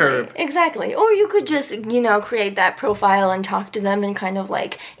them to the curb. Exactly. Or you could just, create that profile and talk to them and kind of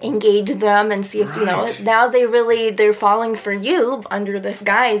engage them and see if, now they're falling for you under this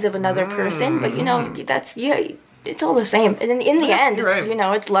guise of another person, but that's, it's all the same. And in the end, it's,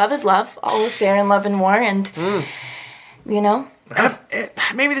 right. It's love is love, all is fair in love and war, and,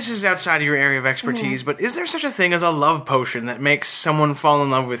 Maybe this is outside of your area of expertise, but is there such a thing as a love potion that makes someone fall in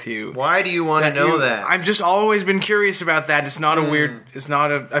love with you? Why do you want to know that? I've just always been curious about that. It's not a weird. It's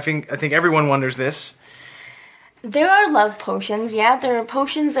not a. I think everyone wonders this. There are love potions, yeah. There are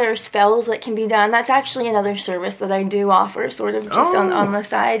potions, there are spells that can be done. That's actually another service that I do offer, sort of just on the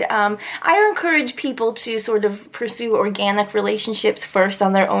side. I encourage people to sort of pursue organic relationships first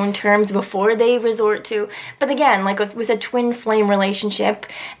on their own terms before they resort to. But again, with a twin flame relationship,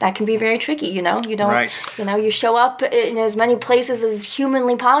 that can be very tricky, You don't, you show up in as many places as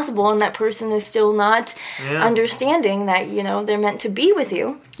humanly possible, and that person is still not understanding that, they're meant to be with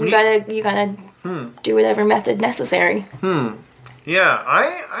you. You gotta do whatever method necessary.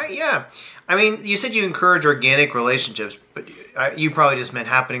 Yeah, you said you encourage organic relationships, but you probably just meant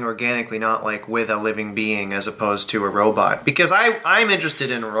happening organically, not with a living being as opposed to a robot. Because I'm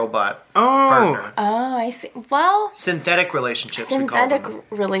interested in a robot partner. Oh, I see. Well, synthetic relationships. Synthetic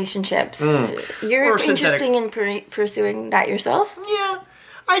relationships. You're interested in pursuing that yourself? Yeah,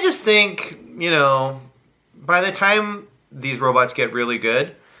 I just think by the time these robots get really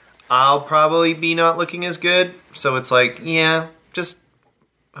good, I'll probably be not looking as good. So it's like, yeah, just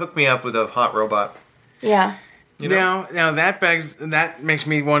hook me up with a hot robot. Yeah. You know? Now that makes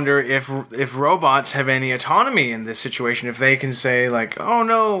me wonder if robots have any autonomy in this situation. If they can say like, "Oh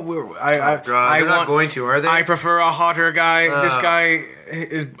no, they're not going to, are they? I prefer a hotter guy. This guy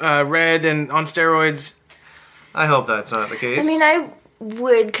is red and on steroids." I hope that's not the case. I mean, I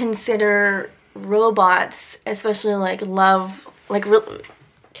would consider robots, especially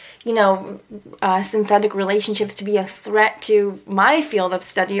synthetic relationships, to be a threat to my field of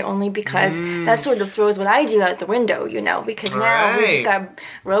study, only because that sort of throws what I do out the window, because now we've just got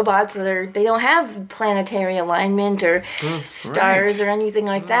robots they don't have planetary alignment or stars or anything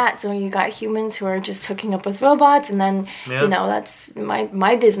like that. So you got humans who are just hooking up with robots, and then, that's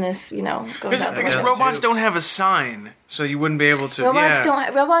my business, goes out the I guess window. robots don't have a sign, so you wouldn't be able to...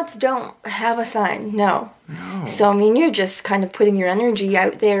 Robots don't have a sign, no. So, I mean, you're just kind of putting your energy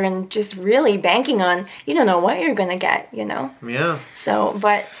out there and just really banking on, you don't know what you're going to get, Yeah. So,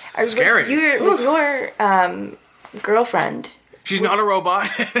 but... Scary. With your girlfriend... She's not a robot.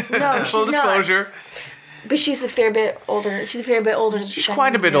 No, Full she's disclosure. Not. But she's a fair bit older. She's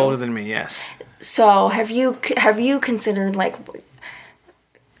quite a bit older than me, yes. So, have you considered,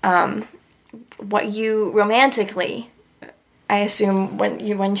 what you romantically... I assume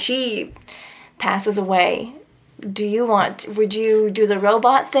when she passes away, would you do the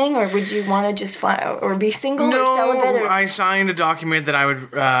robot thing, or would you want to just or be single or celibate? I signed a document that I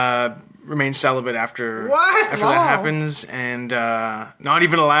would remain celibate after What? after that happens, and not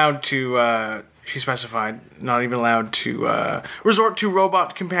even allowed to. She specified not even allowed to resort to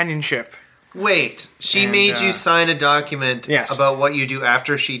robot companionship. Wait, she made you sign a document about what you do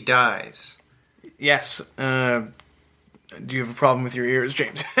after she dies? Yes. Do you have a problem with your ears,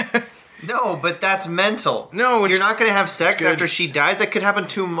 James? No, but that's mental. No, you're not going to have sex after she dies. That could happen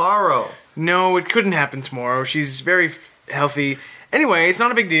tomorrow. No, it couldn't happen tomorrow. She's very healthy. Anyway, it's not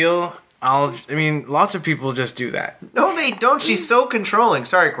a big deal. Lots of people just do that. No, they don't. She's so controlling.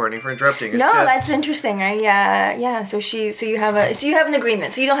 Sorry, Courtney, for interrupting. That's interesting. Yeah. So you have an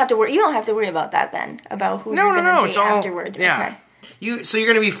agreement. So you don't have to worry. You don't have to worry about that then. About who you're going to date afterward. Yeah. Okay. So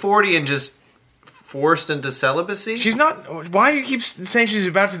you're going to be 40 and just forced into celibacy? She's not. Why do you keep saying she's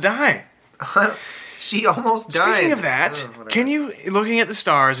about to die? She almost died. Speaking of that, can you, looking at the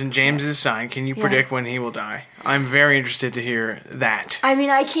stars in James's sign, can you predict when he will die? I'm very interested to hear that. I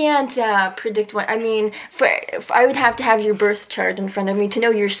mean, I can't predict when. I mean, I would have to have your birth chart in front of me to know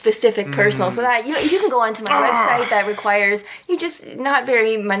your specific personal. So that you can go onto my website that requires you just not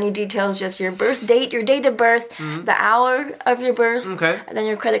very many details, just your birth date, your date of birth, the hour of your birth, and then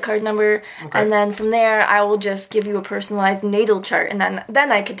your credit card number, and then from there I will just give you a personalized natal chart, and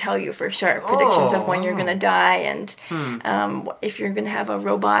then I could tell you for sure predictions of when you're going to die and if you're going to have a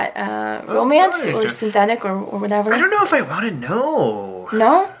robot romance or synthetic or whatever. I don't know if I want to know.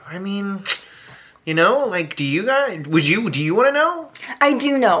 No? I mean, do you guys... Do you want to know? I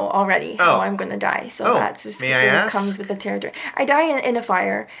do know already how I'm going to die, so that's just May I ask? Comes with the territory. I die in a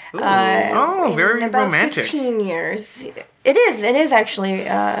fire. Very in about romantic. 15 years. It is actually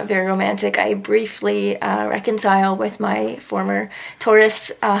very romantic. I briefly reconcile with my former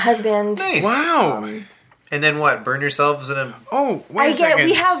Taurus husband. Nice. Wow. And then what? Burn yourselves in a... Oh, wait a second.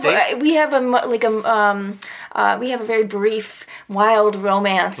 We have a very brief, wild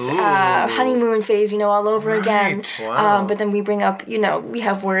romance, honeymoon phase, all over again. Wow. But then we bring up, we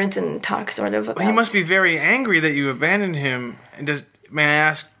have words and talk sort of about... He must be very angry that you abandoned him. And may I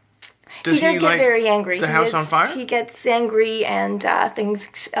ask, he does get very angry. The house on fire? He gets angry and things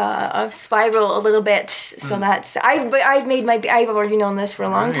spiral a little bit. So that's... I've already known this for a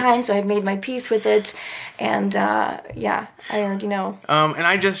long time, so I've made my peace with it. And, I already know. And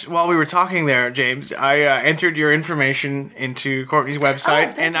I just, while we were talking there, James, I entered your information into Courtney's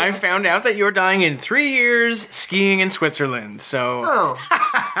website, and I found out that you're dying in 3 years skiing in Switzerland. So,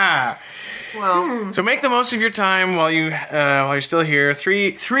 well, so make the most of your time while you're still here.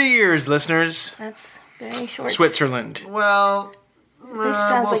 3 years, listeners. That's very short. Switzerland. Well, this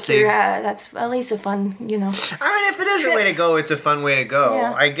sounds like you're. That's at least a fun, I mean, if it is a way to go, it's a fun way to go.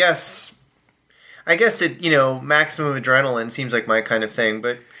 Yeah. I guess it, maximum adrenaline seems like my kind of thing,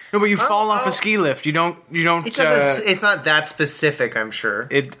 but... No, but you fall off a ski lift. You don't... It's not that specific, I'm sure.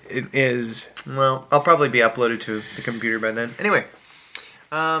 It is. Well, I'll probably be uploaded to the computer by then. Anyway.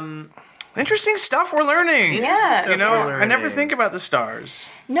 Interesting stuff we're learning. Yeah. I never think about the stars.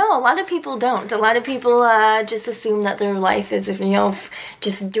 No, a lot of people don't. A lot of people just assume that their life is,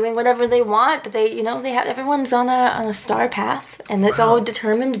 just doing whatever they want. But they have everyone's on a star path, and it's all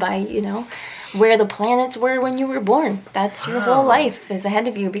determined by where the planets were when you were born. That's your whole life is ahead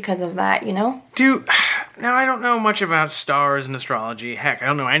of you because of that, you know? Now, I don't know much about stars and astrology. Heck, I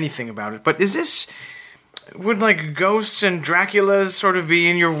don't know anything about it. But would like ghosts and Draculas sort of be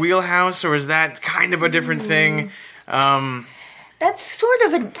in your wheelhouse, or is that kind of a different thing? That's sort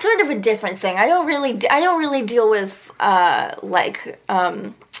of a different thing. I don't really deal with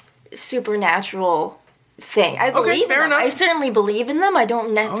supernatural thing. I believe in them. Enough. I certainly believe in them. I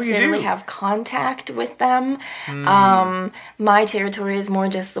don't necessarily have contact with them. My territory is more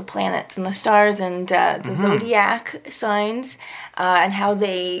just the planets and the stars and the zodiac signs and how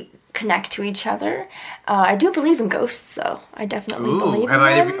they connect to each other. I do believe in ghosts, though. I definitely believe in them.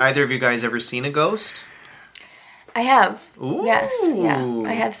 Have either of you guys ever seen a ghost? I have. Ooh. Yes, yeah.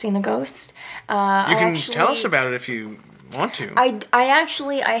 I have seen a ghost. You can tell us about it if you want to. I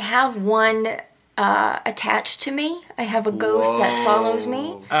have one attached to me. I have a ghost that follows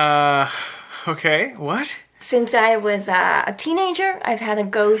me. Okay, what? Since I was a teenager, I've had a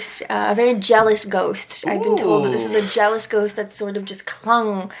ghost, a very jealous ghost. I've been told that this is a jealous ghost that sort of just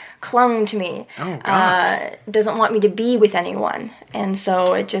clung to me. Oh, God. Doesn't want me to be with anyone. And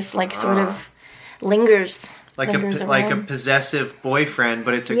so it just sort of lingers. Like a possessive boyfriend,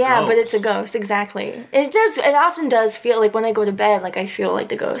 but it's a ghost. Yeah, but it's a ghost, exactly. It often does feel like when I go to bed, like I feel like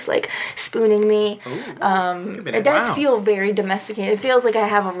the ghost spooning me. It does feel very domesticated. It feels like I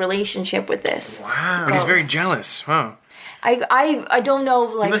have a relationship with this. Wow. But he's very jealous. Wow. I don't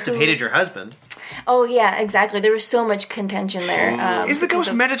know, you must have hated your husband. Oh, yeah, exactly. There was so much contention there. Is the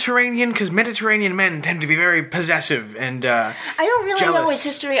ghost Mediterranean? Because Mediterranean men tend to be very possessive and I don't really know his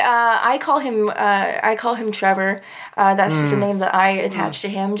history. I call him Trevor. That's just a name that I attach to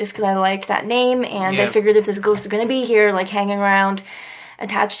him just because I like that name. And I figured if this ghost is going to be here, hanging around,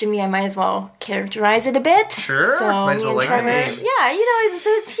 attached to me, I might as well characterize it a bit. Sure, so might as well like the name. Yeah,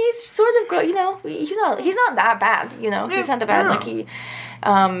 so he's sort of, he's not that bad. He's not that bad. Like he.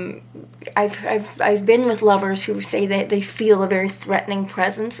 I've been with lovers who say that they feel a very threatening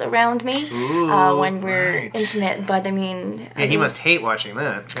presence around me when we're intimate. But I mean, he must hate watching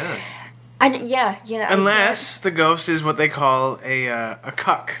that. Yeah. Unless the ghost is what they call a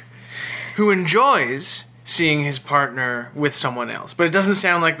cuck, who enjoys seeing his partner with someone else. But it doesn't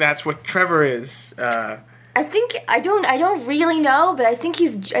sound like that's what Trevor is. I don't really know, but I think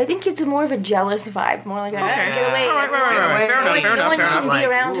it's more of a jealous vibe, more like get away. Right. Fair enough. Can be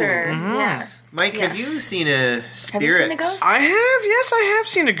around her. Mm-hmm. Yeah. Mike, have you seen a spirit? Have you seen a ghost? I have. Yes, I have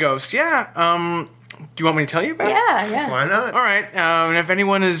seen a ghost. Yeah. Do you want me to tell you about it? Yeah. Why not? All right. And if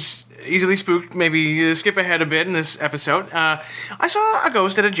anyone is easily spooked, maybe skip ahead a bit in this episode. I saw a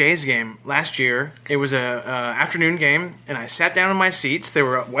ghost at a Jays game last year. It was a afternoon game, and I sat down in my seats. They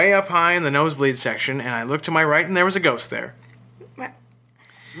were way up high in the nosebleed section, and I looked to my right, and there was a ghost there.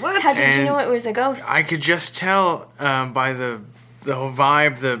 What? How did you know it was a ghost? I could just tell by the whole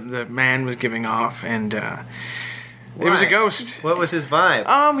vibe the man was giving off, and it was a ghost. What was his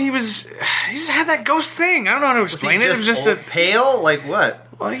vibe? He just had that ghost thing. I don't know how to explain it. It was just pale? Like what?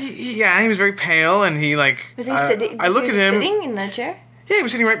 Well, he was very pale, and he was he sitting? I looked at him. Sitting in the chair. Yeah, he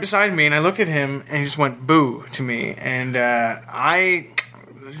was sitting right beside me, and I looked at him, and he just went boo to me, and I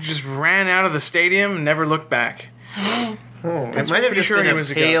just ran out of the stadium and never looked back. It might have just been a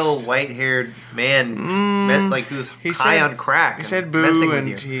pale, white-haired man, who was high on crack. He said boo,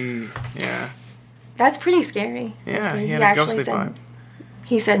 and That's pretty scary. Yeah, he had a ghostly vibe.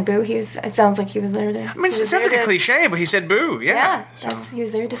 He said boo. It sounds like he was there to... I mean, it sounds like a cliche, but he said boo. Yeah. He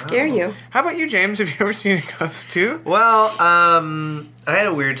was there to scare you. How about you, James? Have you ever seen a ghost too? Well, I had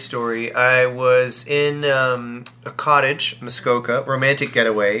a weird story. I was in a cottage, Muskoka, romantic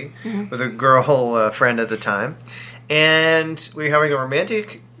getaway with a girl friend at the time, and we were having a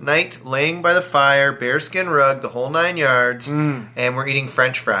romantic night, laying by the fire, bearskin rug, the whole 9 yards, and we're eating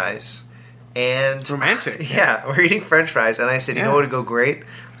French fries. And romantic. Yeah, we're eating French fries, and I said, you know what would go great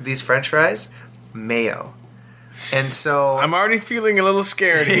with these French fries? Mayo. And so I'm already feeling a little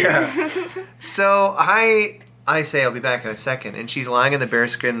scared here. Yeah. So I say I'll be back in a second, and she's lying in the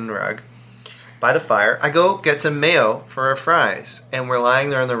bearskin rug by the fire. I go get some mayo for our fries, and we're lying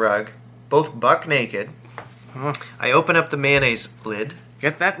there on the rug, both buck naked. I open up the mayonnaise lid.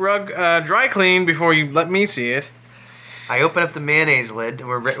 Get that rug dry cleaned before you let me see it. I open up the mayonnaise lid,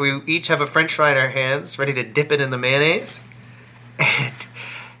 and we each have a French fry in our hands, ready to dip it in the mayonnaise. And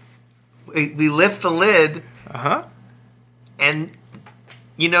we lift the lid. And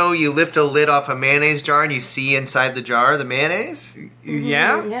you lift a lid off a mayonnaise jar, and you see inside the jar the mayonnaise.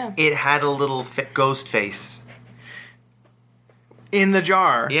 Yeah. It had a little ghost face in the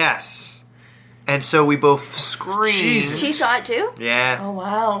jar. Yes. And so we both screamed. Jesus. She saw it too? Yeah. Oh,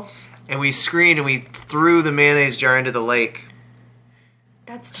 wow. and we screamed and we threw the mayonnaise jar into the lake.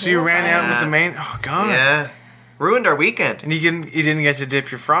 That's So you ran out with Yeah. the main... Oh, God. Yeah. Ruined our weekend. And you didn't get to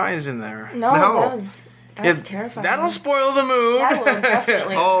dip your fries in there. No, No. that's Yeah, terrifying. That'll spoil the mood. That will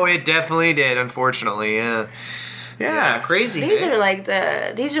definitely. Oh, it definitely did, unfortunately, yeah. yeah. Crazy. These eh? are like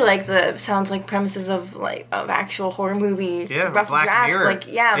the sounds like premises of actual horror movie Yeah, rough Black drafts, Mirror.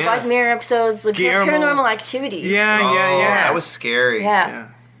 yeah, Black Mirror episodes, like Guillermo. Paranormal Activity. Yeah, Oh, yeah. that was scary. yeah, Yeah.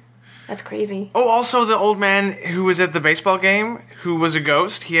 that's crazy. Oh, also the old man who was at the baseball game, who was a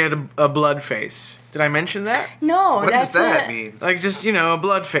ghost, he had a blood face. Did I mention that? No, What that's does that mean? Like just a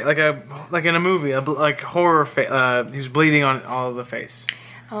blood face, like in a movie, like horror face. He was bleeding on all of the face.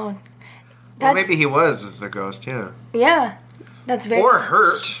 Oh, Well, that's maybe he was a ghost, yeah. yeah, that's very Or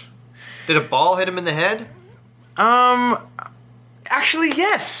hurt. Did a ball hit him in the head? Actually,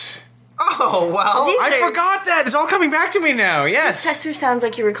 yes. Oh, well. These I are- forgot that. It's all coming back to me now. Yes. Texter sounds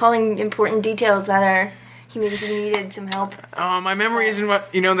like you're recalling important details that are he needed some help. My memory isn't what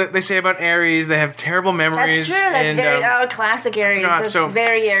that they say about Aries. They have terrible memories. That's true. That's and, very classic Aries. forgot, That's so-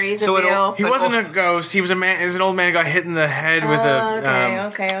 very Aries so of it'll- you. He wasn't a ghost. He was a man. He was an old man who got hit in the head with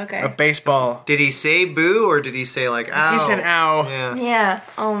Okay. a baseball. Did he say boo or did he say like ow? He said, "Ow." Yeah. Yeah.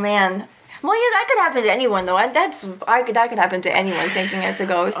 Oh man. Well, yeah, that could happen to anyone though. That could happen to anyone thinking it's a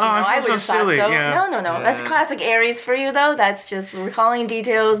ghost. Oh, I feel would so have thought silly, so. yeah. No. That's classic Aries for you though. That's just recalling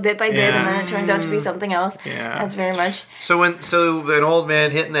details bit by bit, Yeah. and then it turns out to be something else. Yeah. That's very much. So an old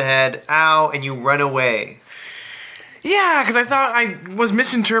man hit in the head, ow, and you run away. Yeah, because I thought I was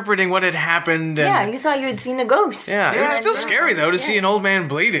misinterpreting what had happened. And, Yeah, you thought you had seen a ghost. yeah. Yeah, It's still it's scary though to see an old man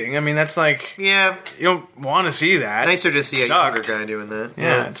bleeding. I mean, that's like Yeah. you don't want to see that. Nicer to see a Sucked. younger guy doing that.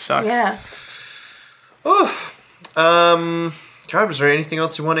 Yeah, it sucked. Yeah. Oof. God, was there anything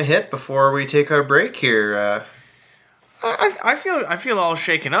else you want to hit before we take our break here? I feel all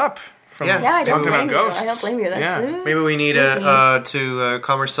shaken up from Yeah. Yeah, I don't talking about blame you. ghosts. I don't blame you. That's Yeah. Maybe we need to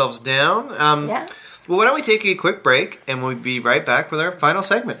calm ourselves down. yeah. Well, why don't we take a quick break and we'll be right back with our final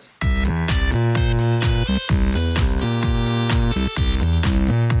segment.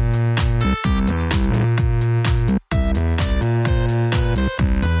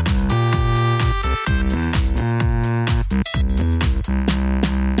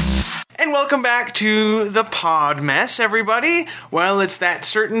 And welcome back to the Pod Mess, everybody. Well, it's that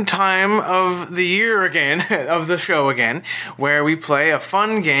certain time of the year again, of the show again, where we play a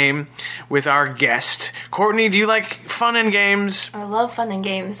fun game with our guest. Courtney, do you like fun and games? I love fun and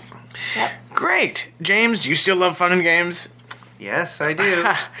games. Yep. Great. James, do you still love fun and games? Yes, I do.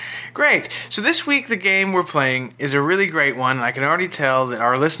 Great. So this week the game we're playing is a really great one, and I can already tell that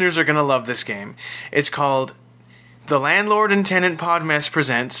our listeners are going to love this game. It's called The Landlord and Tenant Pod Mess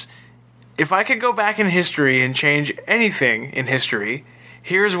presents If I Could Go Back in History and Change Anything in History,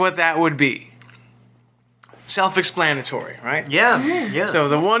 Here's What That Would Be. Self-explanatory, right? Yeah. So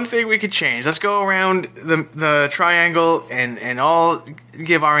the one thing we could change, let's go around the triangle and all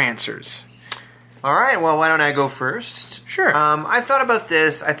give our answers. All right, well, why don't I go first? Sure. I thought about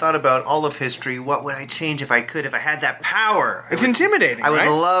this. I thought about all of history. What would I change if I could, if I had that power? It's intimidating, I would right?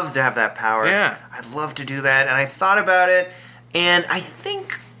 love to have that power. Yeah. I'd love to do that. And I thought about it, and I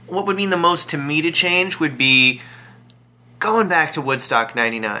think what would mean the most to me to change would be going back to Woodstock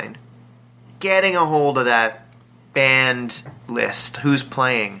 99, getting a hold of that band list, who's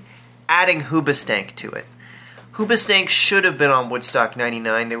playing, adding Hoobastank to it. Hoobastank should have been on Woodstock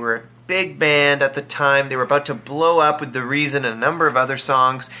 99. They were a big band at the time. They were about to blow up with The Reason and a number of other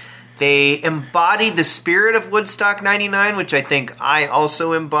songs. They embodied the spirit of Woodstock 99, which I think I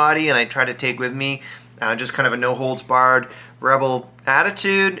also embody and I try to take with me. Just kind of a no-holds-barred rebel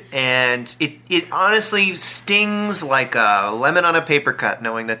attitude, and it honestly stings like a lemon on a paper cut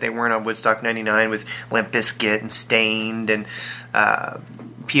knowing that they weren't on Woodstock 99 with Limp Bizkit and Stained and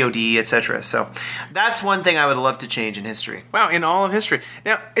POD, etc. So that's one thing I would love to change in history. Wow, in all of history.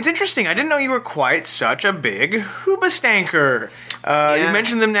 Now, it's interesting. I didn't know you were quite such a big Hoobastanker. Yeah. You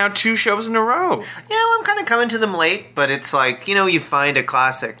mentioned them now 2 shows in a row. Yeah, well, I'm kind of coming to them late, but it's like, you find a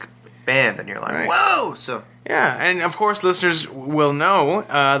classic band and you're like, Right. whoa! So Yeah, and of course listeners will know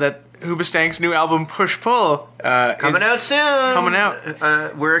that Hoobastank's new album, Push Pull, coming is out soon. coming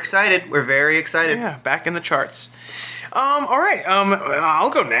out. We're excited. We're very excited. Yeah, back in the charts. All right, I'll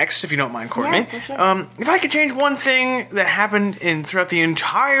go next, if you don't mind, Courtney. Yeah, for sure. If I could change one thing that happened throughout the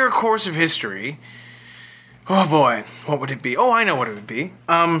entire course of history, oh boy, what would it be? Oh, I know what it would be.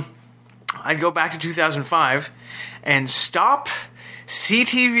 I'd go back to 2005 and stop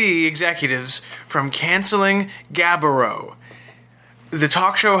CTV executives from canceling Gabbro. the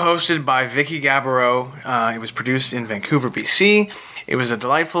talk show hosted by Vicky Gaboreau. It was produced in Vancouver, BC. It was a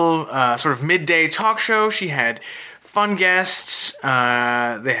delightful sort of midday talk show. She had fun guests. They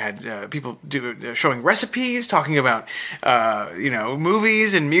had people showing recipes, talking about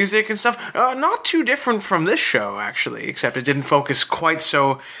movies and music and stuff. Not too different from this show, actually, except it didn't focus quite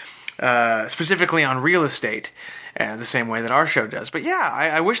so specifically on real estate the same way that our show does. But yeah,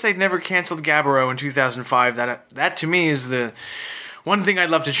 I wish they'd never canceled Gaboreau in 2005. That to me is the one thing I'd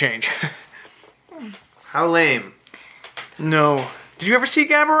love to change. How lame. No. Did you ever see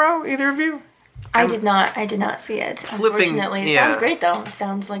Gaboreau, either of you? I did not see it. Unfortunately, it sounds great though. It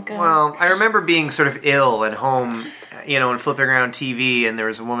sounds like. Well, I remember being sort of ill at home, and flipping around TV, and there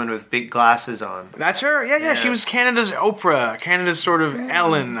was a woman with big glasses on. That's her. Yeah. She was Canada's Oprah, Canada's sort of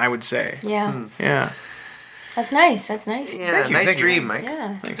Ellen, I would say. Yeah. Yeah. That's nice. Yeah, Thank you, nice dream, Mike.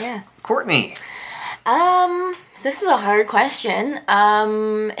 Yeah. Thanks. Yeah. Courtney. This is a hard question.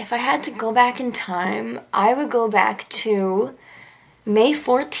 If I had to go back in time, I would go back to May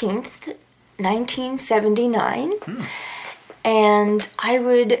 14th, 1979, and I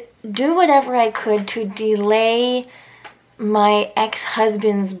would do whatever I could to delay my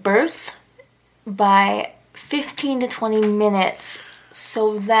ex-husband's birth by 15 to 20 minutes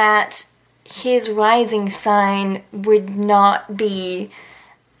so that his rising sign would not be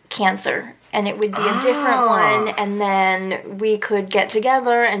Cancer. And it would be a different one, and then we could get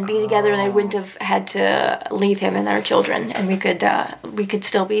together and be together, and I wouldn't have had to leave him and our children, and we could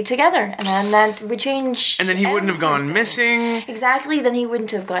still be together, and then that would change. And then he wouldn't have gone missing. Exactly. Then he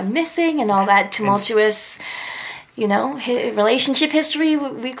wouldn't have gone missing, and all that tumultuous, relationship history.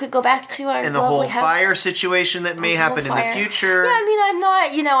 We could go back to our and the lovely whole house. Fire situation that may happen in the future. Yeah, I mean, I'm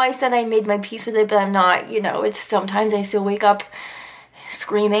not. I said I made my peace with it, but I'm not. It's sometimes I still wake up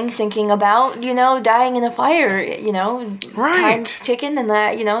screaming, thinking about, dying in a fire, Right. Time's ticking, and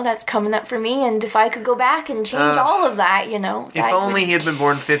that, that's coming up for me, and if I could go back and change all of that, If only he had been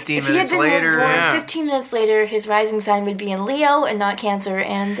born 15 minutes later. Born 15 minutes later, his rising sign would be in Leo and not Cancer,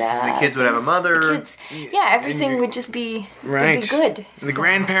 and the kids would have a mother. Everything would just be, right. would be good. The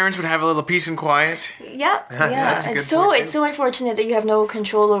grandparents would have a little peace and quiet. Yeah. That's a good and so point, too. it's so unfortunate that you have no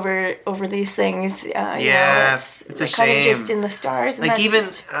control over these things. It's a shame. Kind of just in the stars. And I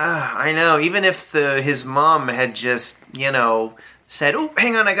know. Even if his mom had just, said, "Oh,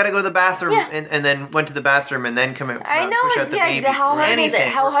 hang on, I got to go to the bathroom," and then went to the bathroom and then come out, push out the baby. How hard is it?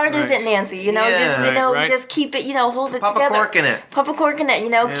 How hard is Right. it, Nancy? Right. Just keep it. Hold it Pop together. a cork in it. Pop a cork in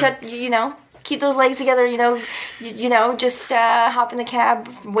it. Shut. Keep those legs together. Just hop in the cab,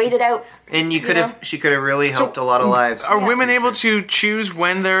 wait it out. And she could have really helped a lot of lives. Are women able to choose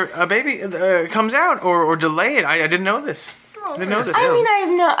when their baby comes out or delay it? I didn't know this. I didn't know this. I mean,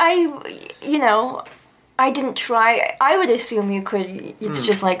 I didn't try. I would assume you could. It's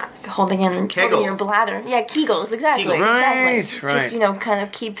just like holding your bladder. Yeah, Kegels, exactly. Kegel. Right. Just kind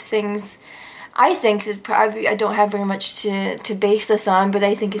of keep things. I think that probably I don't have very much to base this on, but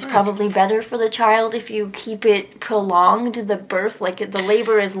I think it's probably better for the child if you keep it prolonged, the birth, like the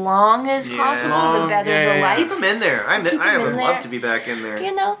labor as long as possible, the better the life. Keep them in there. I would love to be back in there.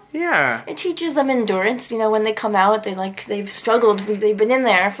 Yeah. It teaches them endurance. When they come out, they've struggled. They've been in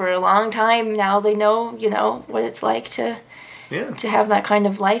there for a long time. Now they know, what it's like to have that kind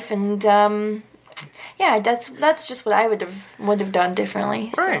of life, and that's just what I would have done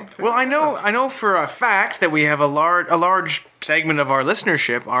differently. Right. So. Well, I know for a fact that we have a large segment of our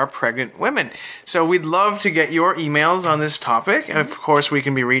listenership are pregnant women. So we'd love to get your emails on this topic. Of course, we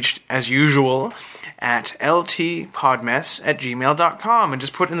can be reached as usual at ltpodmess@gmail.com and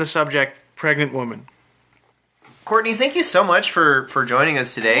just put in the subject pregnant woman. Courtney, thank you so much for joining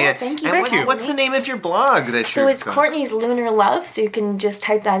us today. Yeah, thank you. And what's the name of your blog that So it's Courtney's Lunar Love, so you can just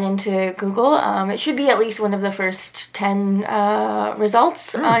type that into Google. It should be at least one of the first 10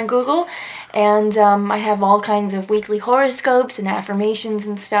 results on Google. And I have all kinds of weekly horoscopes and affirmations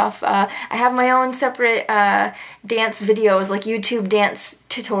and stuff. I have my own separate dance videos, like YouTube dance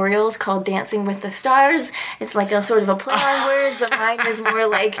tutorials called Dancing with the Stars. It's like a sort of a play on words, but mine is more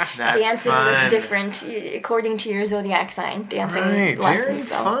like dancing with different, according to your zodiac sign, dancing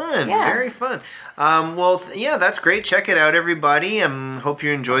lessons. Very fun. Very fun. That's great. Check it out, everybody. Hope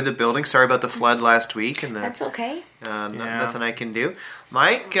you enjoyed the building. Sorry about the flood last week. That's okay. Nothing I can do.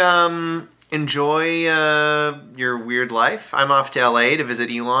 Mike, enjoy your weird life. I'm off to LA to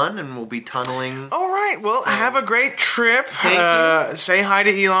visit Elon, and we'll be tunneling. All right. Well, have a great trip. Thank you. Say hi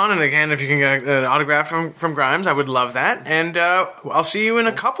to Elon, and again, if you can get an autograph from Grimes, I would love that. And I'll see you in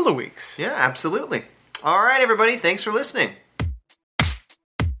a couple of weeks. Yeah, absolutely. All right, everybody. Thanks for listening.